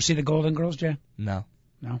 You ever see the Golden Girls, Jan? No.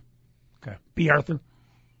 No? Okay. B. Arthur?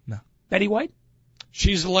 No. Betty White?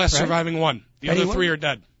 She's the last surviving one. The Betty other three White? are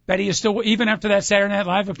dead. Betty is still, even after that Saturday Night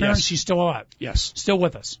Live appearance, she's still alive? Yes. Still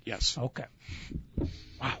with us? Yes. Okay.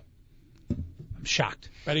 Wow. I'm shocked.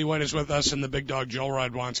 Betty White is with us, and the big dog, Joe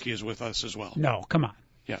Radwanski, is with us as well. No, come on.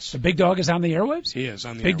 Yes. The big dog is on the airwaves? He is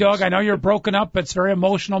on the big airwaves. Dog, I know you're broken up, but it's a very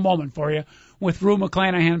emotional moment for you with Rue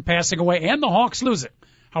McClanahan passing away and the Hawks losing.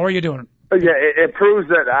 How are you doing? Yeah, it proves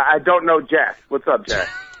that I don't know Jack. What's up, Jack?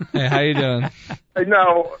 Hey, how you doing?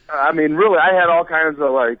 No, I mean, really, I had all kinds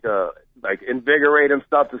of like invigorating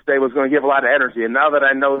stuff to say was going to give a lot of energy, and now that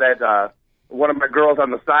I know that one of my girls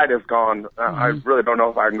on the side is gone, I really don't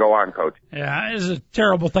know if I can go on, Coach. Yeah, it's a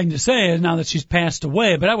terrible thing to say now that she's passed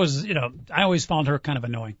away, but I always found her kind of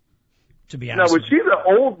annoying, to be honest. Now, was she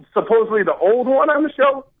supposedly the old one on the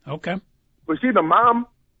show? Okay. Was she the mom?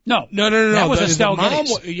 No. That was Estelle the mom.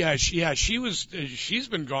 Geddes. She was. She's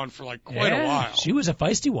been gone for like quite a while. She was a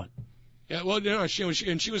feisty one. Yeah, well, she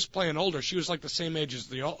was playing older. She was like the same age as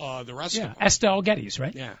the rest of them. Estelle Geddes,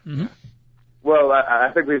 right? Yeah. Mm-hmm. Well, I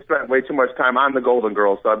think we spent way too much time on the Golden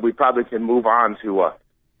Girls, so we probably can move on to what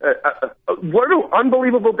an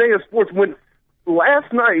unbelievable day of sports. When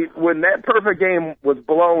last night, when that perfect game was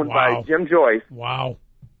blown by Jim Joyce. Wow.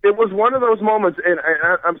 It was one of those moments, and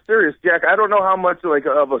I'm serious, Jack. I don't know how much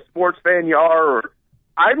of a sports fan you are, or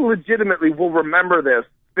I legitimately will remember this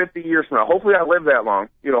 50 years from now. Hopefully I live that long.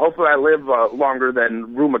 Hopefully I live longer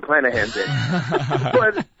than Rue McClanahan did.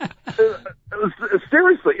 But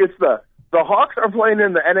seriously, it's the Hawks are playing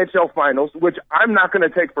in the NHL Finals, which I'm not going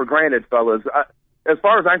to take for granted, fellas. As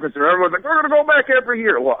far as I'm concerned, everyone's like, we're going to go back every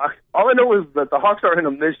year. Well, all I know is that the Hawks are in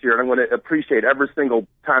them this year, and I'm going to appreciate every single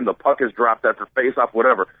time the puck is dropped after face-off,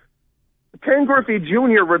 whatever. Ken Griffey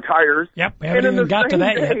Jr. retires. Yep, we haven't even got to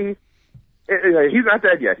that yet. He's not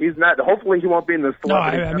dead yet. He's not. Hopefully he won't be in the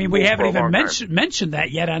celebrity. No, I mean, we haven't even mentioned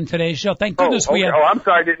that yet on today's show. Thank goodness we have. Oh, I'm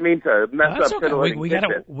sorry. I didn't mean to mess up. Okay. We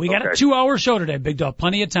got a 2-hour show today, Big Dog.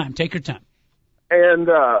 Plenty of time. Take your time. And,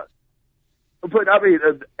 but I mean,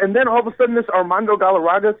 and then all of a sudden this Armando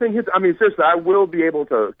Galarraga thing hits. I mean, seriously, I will be able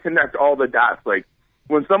to connect all the dots. Like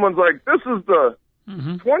when someone's like, "This is the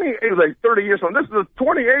 28, like 30 years from. This is the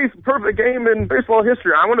 28th perfect game in baseball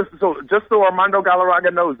history." I want to so Armando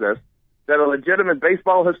Galarraga knows this, that a legitimate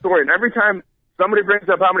baseball historian, every time somebody brings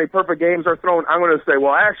up how many perfect games are thrown, I'm going to say,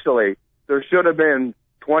 well, actually, there should have been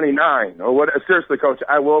 29 or what. Seriously, Coach,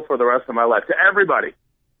 I will for the rest of my life to everybody.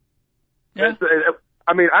 Yeah.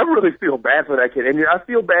 I mean, I really feel bad for that kid, and I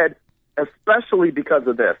feel bad especially because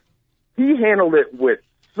of this. He handled it with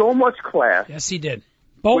so much class. Yes, he did.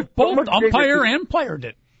 Both umpire and player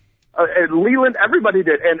did. And Leland, everybody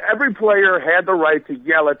did, and every player had the right to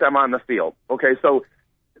yell at them on the field. Okay, so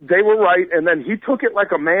they were right, and then he took it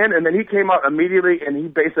like a man, and then he came out immediately, and he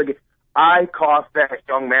basically, I cost that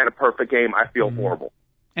young man a perfect game. I feel horrible.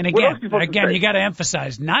 And again, you got to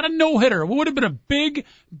emphasize, not a no-hitter. It would have been a big,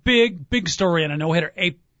 big, big story on a no-hitter.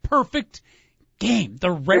 A perfect game. The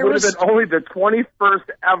rarest. It would have been only the 21st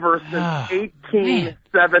ever since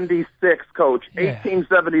 1876, Coach. Yeah.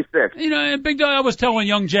 1876. And Big Dog, I was telling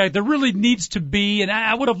young Jack, there really needs to be, and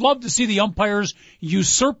I would have loved to see the umpires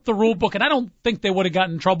usurp the rule book, and I don't think they would have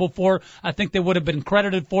gotten in trouble for it. I think they would have been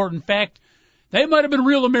credited for it. In fact, they might have been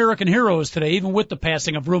real American heroes today, even with the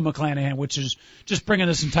passing of Rue McClanahan, which is just bringing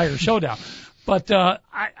this entire show down. But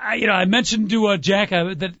I mentioned to Jack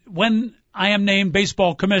that when I am named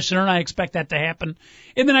baseball commissioner, and I expect that to happen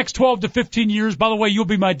in the next 12 to 15 years. By the way, you'll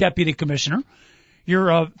be my deputy commissioner.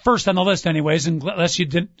 you're first on the list anyways, unless you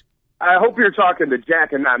didn't. I hope you're talking to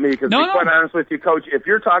Jack and not me, because to be quite honest with you, Coach, if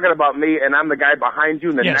you're talking about me and I'm the guy behind you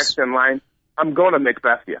and the next in line, I'm going to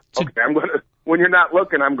Macbeth you. Okay, when you're not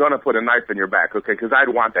looking, I'm going to put a knife in your back, okay, because I'd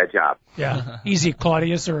want that job. Yeah, easy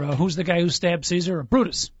Claudius, or who's the guy who stabbed Caesar?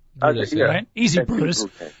 Brutus. Brutus, yeah. Right? Easy Brutus.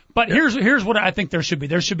 But here's what I think there should be.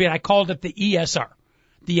 There should be, I called it the ESR,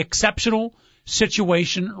 the exceptional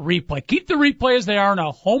situation replay. Keep the replay as they are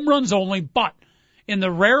now, home runs only, but in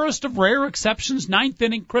the rarest of rare exceptions, ninth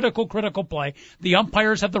inning, critical play, the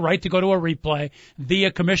umpires have the right to go to a replay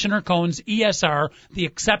via Commissioner Cohn's ESR, the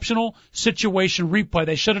exceptional situation replay.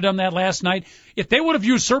 They should have done that last night. If they would have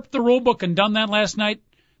usurped the rule book and done that last night,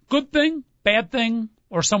 good thing, bad thing,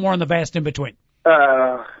 or somewhere in the vast in between?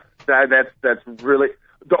 That's really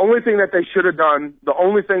the only thing that they should have done. The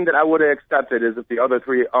only thing that I would have accepted is if the other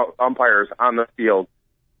three umpires on the field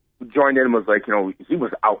joined in and was like, he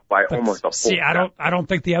was out by almost a full. See, I don't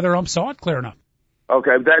think the other umps saw it clear enough.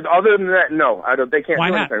 Okay, other than that, no, they can't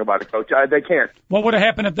do anything about it, Coach. They can't. What would have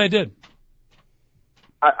happened if they did?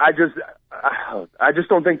 I just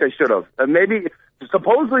don't think they should have. Maybe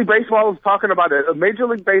supposedly baseball is talking about it. Major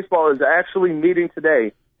League Baseball is actually meeting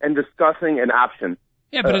today and discussing an option.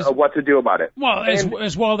 Yeah, but what to do about it. Well,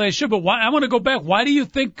 as well they should. But why? I want to go back. Why do you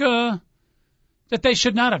think that they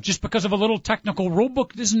should not have? Just because of a little technical rule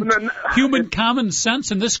book? Isn't human common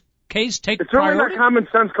sense in this case take priority? It's really not common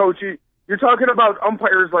sense, Coach. You're talking about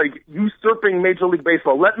umpires like usurping Major League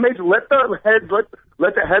Baseball. Let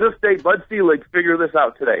the head of state, Bud Selig, figure this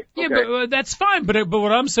out today. Yeah, but that's fine. But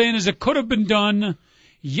what I'm saying is it could have been done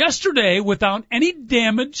yesterday without any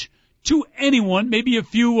damage to anyone. Maybe a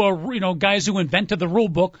few, guys who invented the rule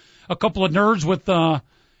book, a couple of nerds with,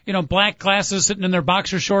 black glasses sitting in their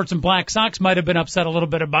boxer shorts and black socks might have been upset a little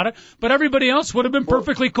bit about it, but everybody else would have been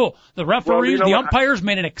perfectly cool. The referees, the umpires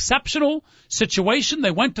made an exceptional situation. They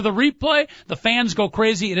went to the replay. The fans go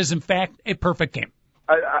crazy. It is, in fact, a perfect game.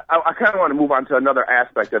 I kind of want to move on to another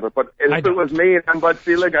aspect of it, but if it was me and I'm Bud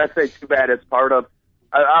Selig, I'd say too bad it's part of.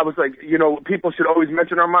 I was like, people should always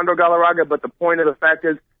mention Armando Galarraga, but the point of the fact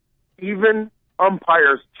is, even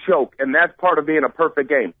umpires choke, and that's part of being a perfect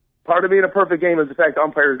game. Part of being a perfect game is the fact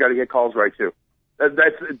umpires got to get calls right too.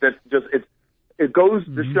 That's just it goes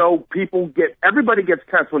to show everybody gets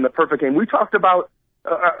tense when the perfect game. We talked about.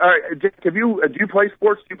 Jake, do you play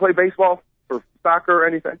sports? Do you play baseball or soccer or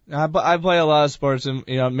anything? I play a lot of sports, and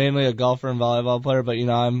mainly a golfer and volleyball player. But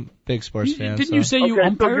I'm a big sports fan. Didn't you say you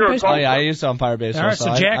umpire baseball? Oh yeah, I used to umpire baseball. All right,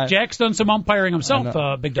 so Jack's done some umpiring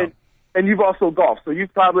himself, Big Dog. And you've also golfed, so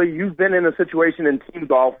you've been in a situation in team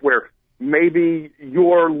golf where maybe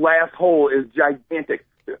your last hole is gigantic.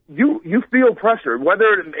 You feel pressure,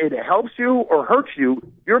 whether it helps you or hurts you.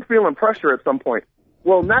 You're feeling pressure at some point.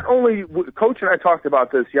 Well, not only Coach and I talked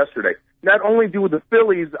about this yesterday. Not only do the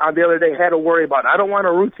Phillies on the other day had to worry about, I don't want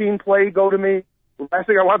a routine play go to me. The last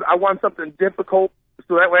thing I want something difficult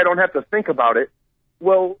so that way I don't have to think about it.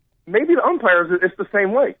 Well, maybe the umpires, it's the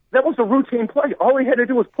same way. That was a routine play. All he had to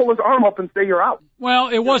do was pull his arm up and say you're out. Well,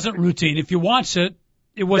 it wasn't routine. If you watch it,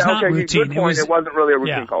 it was not routine. Good point. It wasn't really a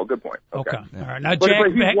routine call. Good point. Okay. All right. Now, but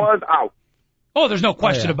he was out. Oh, there's no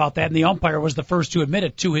question about that. And the umpire was the first to admit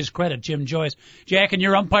it, to his credit, Jim Joyce. Jack, in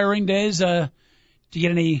your umpiring days, do you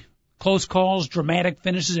get any close calls, dramatic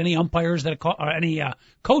finishes, any umpires or any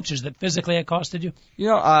coaches that physically accosted you?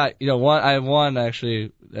 I have one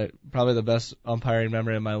actually, probably the best umpiring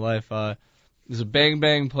memory of my life. It was a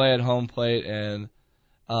bang play at home plate, and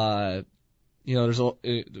there's a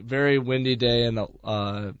very windy day, and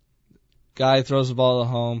the guy throws the ball to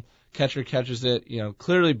home, catcher catches it,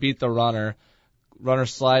 clearly beat the runner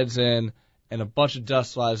slides in, and a bunch of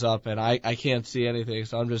dust flies up, and I can't see anything,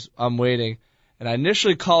 so I'm waiting. And I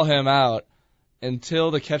initially call him out until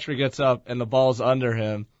the catcher gets up and the ball's under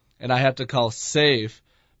him, and I have to call safe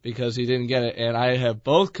because he didn't get it. And I have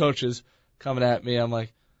both coaches coming at me. I'm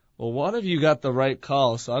like, well, one of you got the right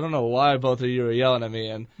call, so I don't know why both of you are yelling at me.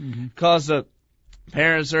 And because the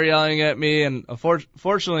parents are yelling at me, and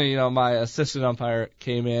fortunately, my assistant umpire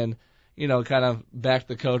came in, kind of backed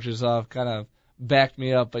the coaches off, kind of backed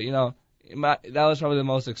me up. But, that was probably the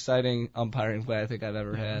most exciting umpiring play I think I've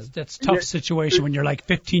ever had. That's a tough situation when you're like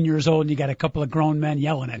 15 years old and you got a couple of grown men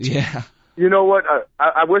yelling at you. Yeah. You know what?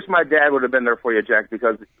 I wish my dad would have been there for you, Jack,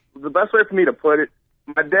 because the best way for me to put it,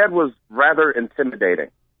 my dad was rather intimidating.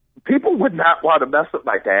 People would not want to mess with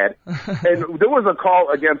my dad. And there was a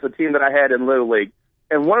call against a team that I had in Little League,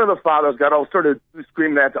 and one of the fathers got all sort of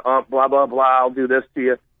screaming at the ump, blah, blah, blah, I'll do this to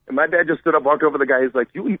you. And my dad just stood up, walked over the guy. He's like,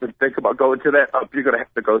 you even think about going to that ump, you're going to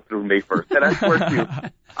have to go through me first. And I swear to you,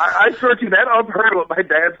 that ump heard what my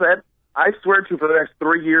dad said. I swear to you, for the next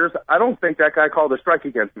 3 years, I don't think that guy called a strike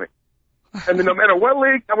against me. And then no matter what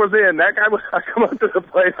league I was in, that guy would come up to the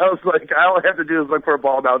plate. I was like, all I have to do is look for a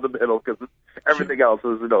ball down the middle because everything else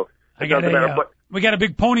is, it doesn't matter. But we got a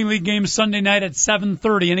big Pony League game Sunday night at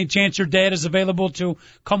 7:30. Any chance your dad is available to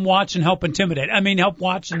come watch and help help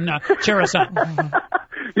watch and cheer us up?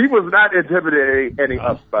 He was not intimidating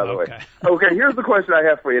us, by the way. Okay, here's the question I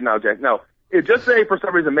have for you now, Jack. Now, just say for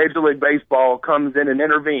some reason Major League Baseball comes in and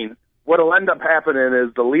intervenes. What'll end up happening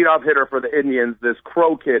is the leadoff hitter for the Indians, this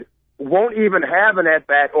Crow kid, won't even have an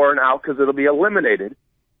at-bat or an out because it'll be eliminated.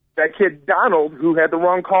 That kid Donald, who had the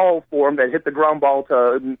wrong call for him, that hit the ground ball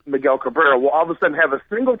to Miguel Cabrera, will all of a sudden have a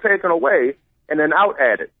single taken away and an out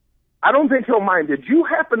added. I don't think he'll mind. Did you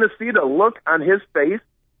happen to see the look on his face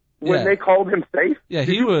when they called him safe? Yeah,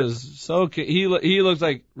 he was so he looked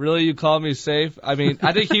like, really, you called me safe? I mean,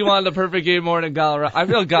 I think he wanted the perfect game more than Galarraga. I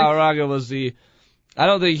feel Galarraga was I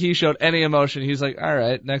don't think he showed any emotion. He's like, all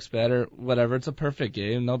right, next batter, whatever. It's a perfect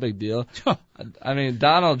game, no big deal. I mean,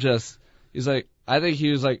 Donald he's like, I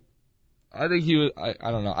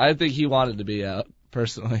don't know. I think he wanted to be out,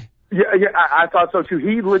 personally. Yeah, I thought so too.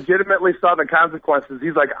 He legitimately saw the consequences.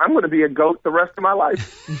 He's like, I'm going to be a goat the rest of my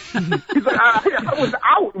life. He's like, I was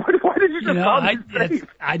out. Why did you just call me safe?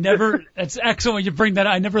 That's excellent when you bring that.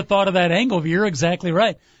 I never thought of that angle. You're exactly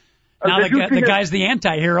right. Now the guy's the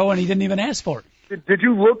anti-hero and he didn't even ask for it. Did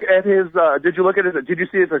you look at his? Did you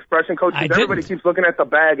see his expression, Coach? Everybody keeps looking at the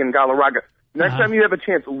bag in Galarraga. Next time you have a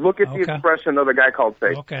chance, look at the expression of the guy called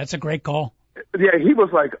safe. Okay, that's a great call. Yeah, he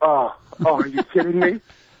was like, oh, are you kidding me?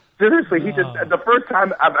 Seriously, the first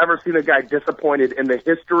time I've ever seen a guy disappointed in the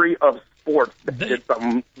history of sports that did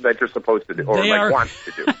something that you're supposed to do or wants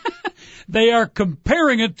to do. They are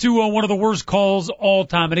comparing it to one of the worst calls all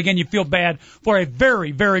time. And again, you feel bad for a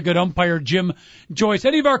very, very good umpire, Jim Joyce.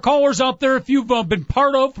 Any of our callers out there, if you've been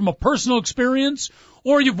part of from a personal experience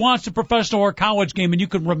or you've watched a professional or college game and you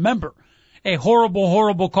can remember a horrible,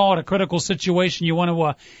 horrible call at a critical situation, you want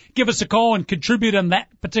to give us a call and contribute on that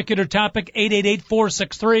particular topic,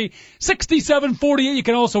 888-463-6748. You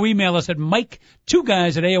can also email us at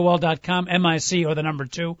Mike2Guys@AOL.com, M-I-C or the number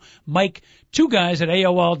 2,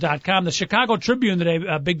 Mike2Guys@AOL.com. The Chicago Tribune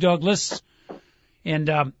today, Big Dog lists,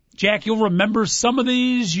 and Jack, you'll remember some of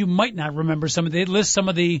these. You might not remember some of these. They list some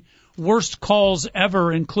of the worst calls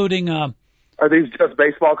ever, including Are these just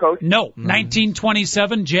baseball, Coach? No.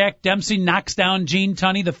 1927, Jack Dempsey knocks down Gene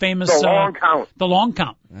Tunney, the famous... The long count. The long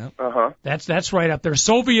count. Yep. Uh-huh. That's right up there.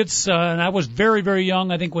 Soviets, and I was very, very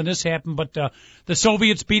young, I think, when this happened, but the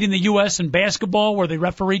Soviets beating the U.S. in basketball where the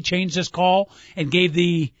referee changed his call and gave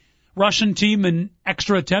the Russian team an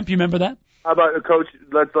extra attempt. You remember that? How about, Coach,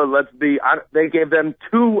 let's be honest, they gave them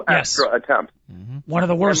 2 extra attempts. Mm-hmm. One of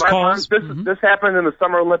the worst calls. This happened in the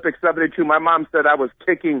Summer Olympics 72. My mom said I was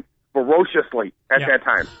kicking ferociously at that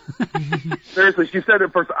time. Seriously, she said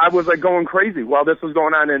it first. I was like going crazy while this was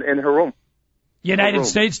going on in her room. United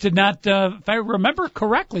States did not, if I remember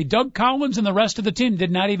correctly, Doug Collins and the rest of the team did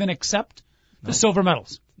not even accept the silver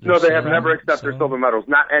medals. No, they have never accepted their silver medals.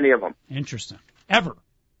 Not any of them. Interesting. Ever.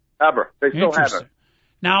 They still haven't.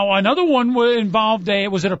 Now, another one involved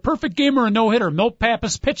was it a perfect game or a no-hitter? Milt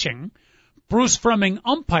Pappas pitching, Bruce Fleming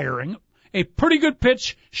umpiring. A pretty good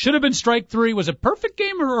pitch, should have been strike 3. Was it perfect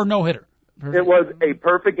game or no-hitter? It was a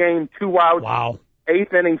perfect game, 2 outs. Wow.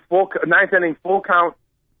 9th inning, full count,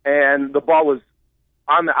 and the ball was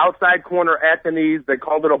on the outside corner at the knees. They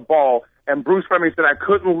called it a ball, and Bruce Fleming said, I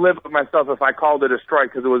couldn't live with myself if I called it a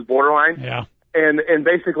strike because it was borderline. Yeah. And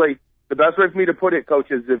basically, the best way for me to put it, Coach,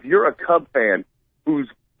 is if you're a Cub fan who's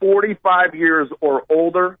 45 years or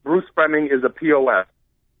older, Bruce Fleming is a POS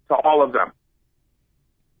to all of them.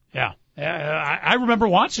 Yeah. I remember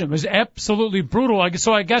watching him. It was absolutely brutal.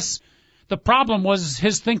 So I guess the problem was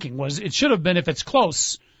his thinking was it should have been, if it's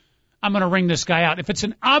close, I'm going to ring this guy out. If it's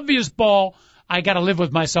an obvious ball, I got to live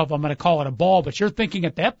with myself. I'm going to call it a ball. But you're thinking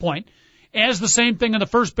at that point, as the same thing in the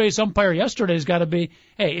first base umpire yesterday has got to be,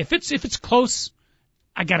 hey, if it's close,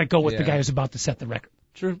 I got to go with the guy who's about to set the record.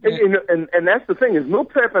 True. And that's the thing is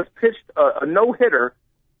Milt Pappas pitched a no-hitter,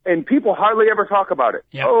 and people hardly ever talk about it.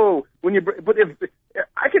 Yep. Oh, but if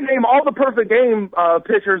I can name all the perfect game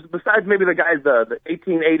pitchers besides maybe the guys, the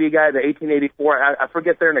 1880 guy, the 1884, I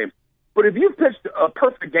forget their names. But if you've pitched a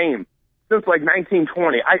perfect game since like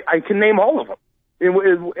 1920, I can name all of them.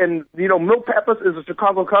 And Milt Pappas is a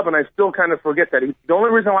Chicago Cub, and I still kind of forget that. The only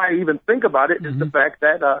reason why I even think about it is the fact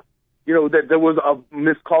that, that there was a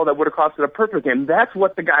missed call that would have cost it a perfect game. That's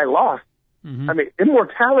what the guy lost. Mm-hmm. I mean,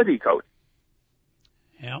 immortality, Coach.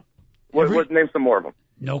 Yeah. Name some more of them.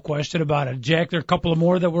 No question about it. Jack, there are a couple of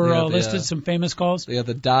more that were listed, some famous calls. We got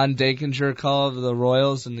the Don Dankinger call of the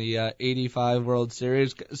Royals in the 85 World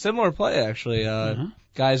Series. Similar play, actually.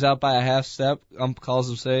 Guy's out by a half step, calls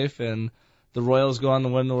him safe, and the Royals go on to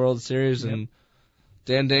win the World Series. And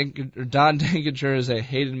Don Dankinger is a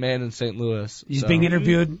hated man in St. Louis. He's being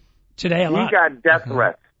interviewed today a lot. He got death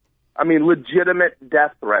threats. I mean, legitimate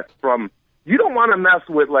death threats from... You don't want to mess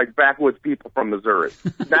with, like, backwoods people from Missouri.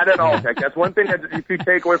 Not at all, Jack. That's one thing that if you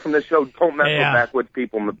take away from this show, don't mess with backwoods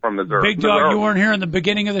people from Missouri. Big Dog, you weren't here in the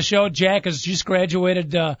beginning of the show. Jack has just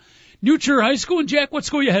graduated New Trier High School. And, Jack, what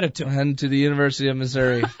school you headed to? I'm heading to the University of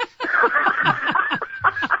Missouri.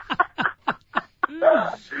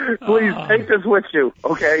 Please, take this with you,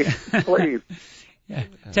 okay? Please. Yeah.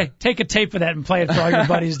 Take a tape of that and play it for all your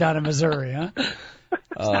buddies down in Missouri, huh?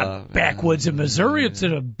 It's not backwoods in Missouri. It's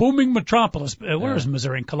in a booming metropolis. Where is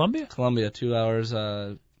Missouri? In Columbia? Columbia, 2 hours,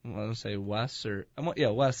 I want to say west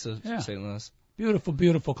west of St. Louis. Beautiful,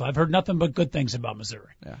 beautiful club. I've heard nothing but good things about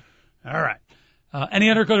Missouri. Yeah. All right. Any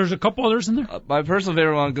other? There's a couple others in there. My personal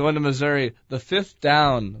favorite one, going to Missouri, the 5th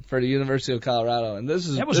down for the University of Colorado, and this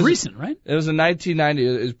was recent, right? It was in 1990.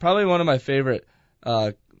 It was probably one of my favorite,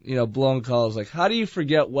 blown calls. Like, how do you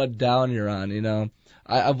forget what down you're on? You know,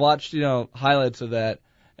 I've watched highlights of that,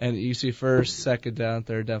 and you see first, second down,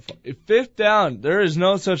 third down, 5th down. There is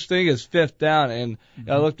no such thing as 5th down, and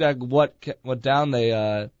I looked at what down they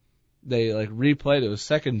replayed. It was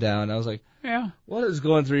 2nd down. I was like, what is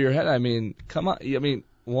going through your head? I mean, come on. I mean,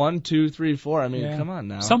 1, 2, 3, 4. I mean, come on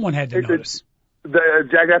now. Someone had to notice.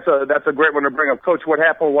 Jack, that's a great one to bring up. Coach, what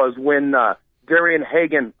happened was when Darian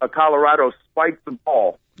Hagan of Colorado spiked the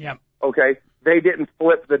ball. Yeah. Okay. They didn't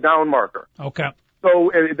flip the down marker. Okay.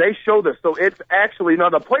 So they show this. So it's actually,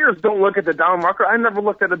 the players don't look at the down marker. I never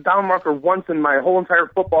looked at a down marker once in my whole entire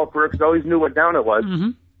football career because I always knew what down it was.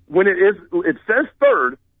 Mm-hmm. When it says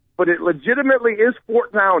 3rd, but it legitimately is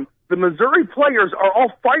 4th down. The Missouri players are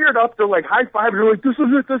all fired up. They're like high-fiving. They're like, this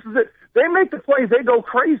is it. They make the plays. They go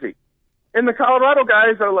crazy. And the Colorado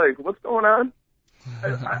guys are like, what's going on?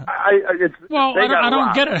 I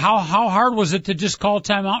don't get it. How hard was it to just call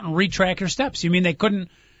timeout and retrack your steps? You mean they couldn't?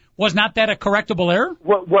 Was not that a correctable error?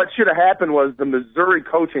 What should have happened was the Missouri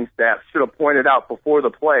coaching staff should have pointed out before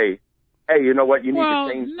the play, hey, you know what, you need to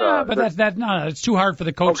change. No, but it's too hard for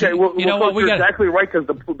the coach. Okay, well, you're exactly right because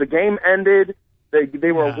the game ended.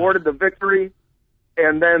 They were awarded the victory.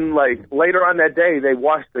 And then, later on that day, they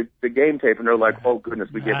watched the game tape, and they're like, oh, goodness,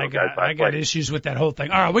 we gave those guys 5 plays. I got issues with that whole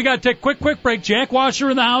thing. All right, we got to take a quick break. Jack Washer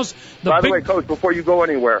in the house. By the way, Coach, before you go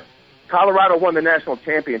anywhere, Colorado won the national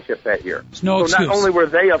championship that year. It's no excuse. Not only were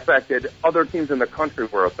they affected, other teams in the country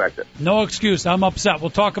were affected. No excuse. I'm upset. We'll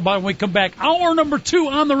talk about it when we come back. Hour number 2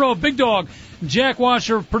 on the road. Big Dog, Jack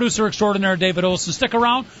Washer, producer extraordinaire David Olson. Stick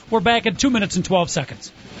around. We're back in 2 minutes and 12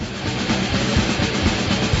 seconds.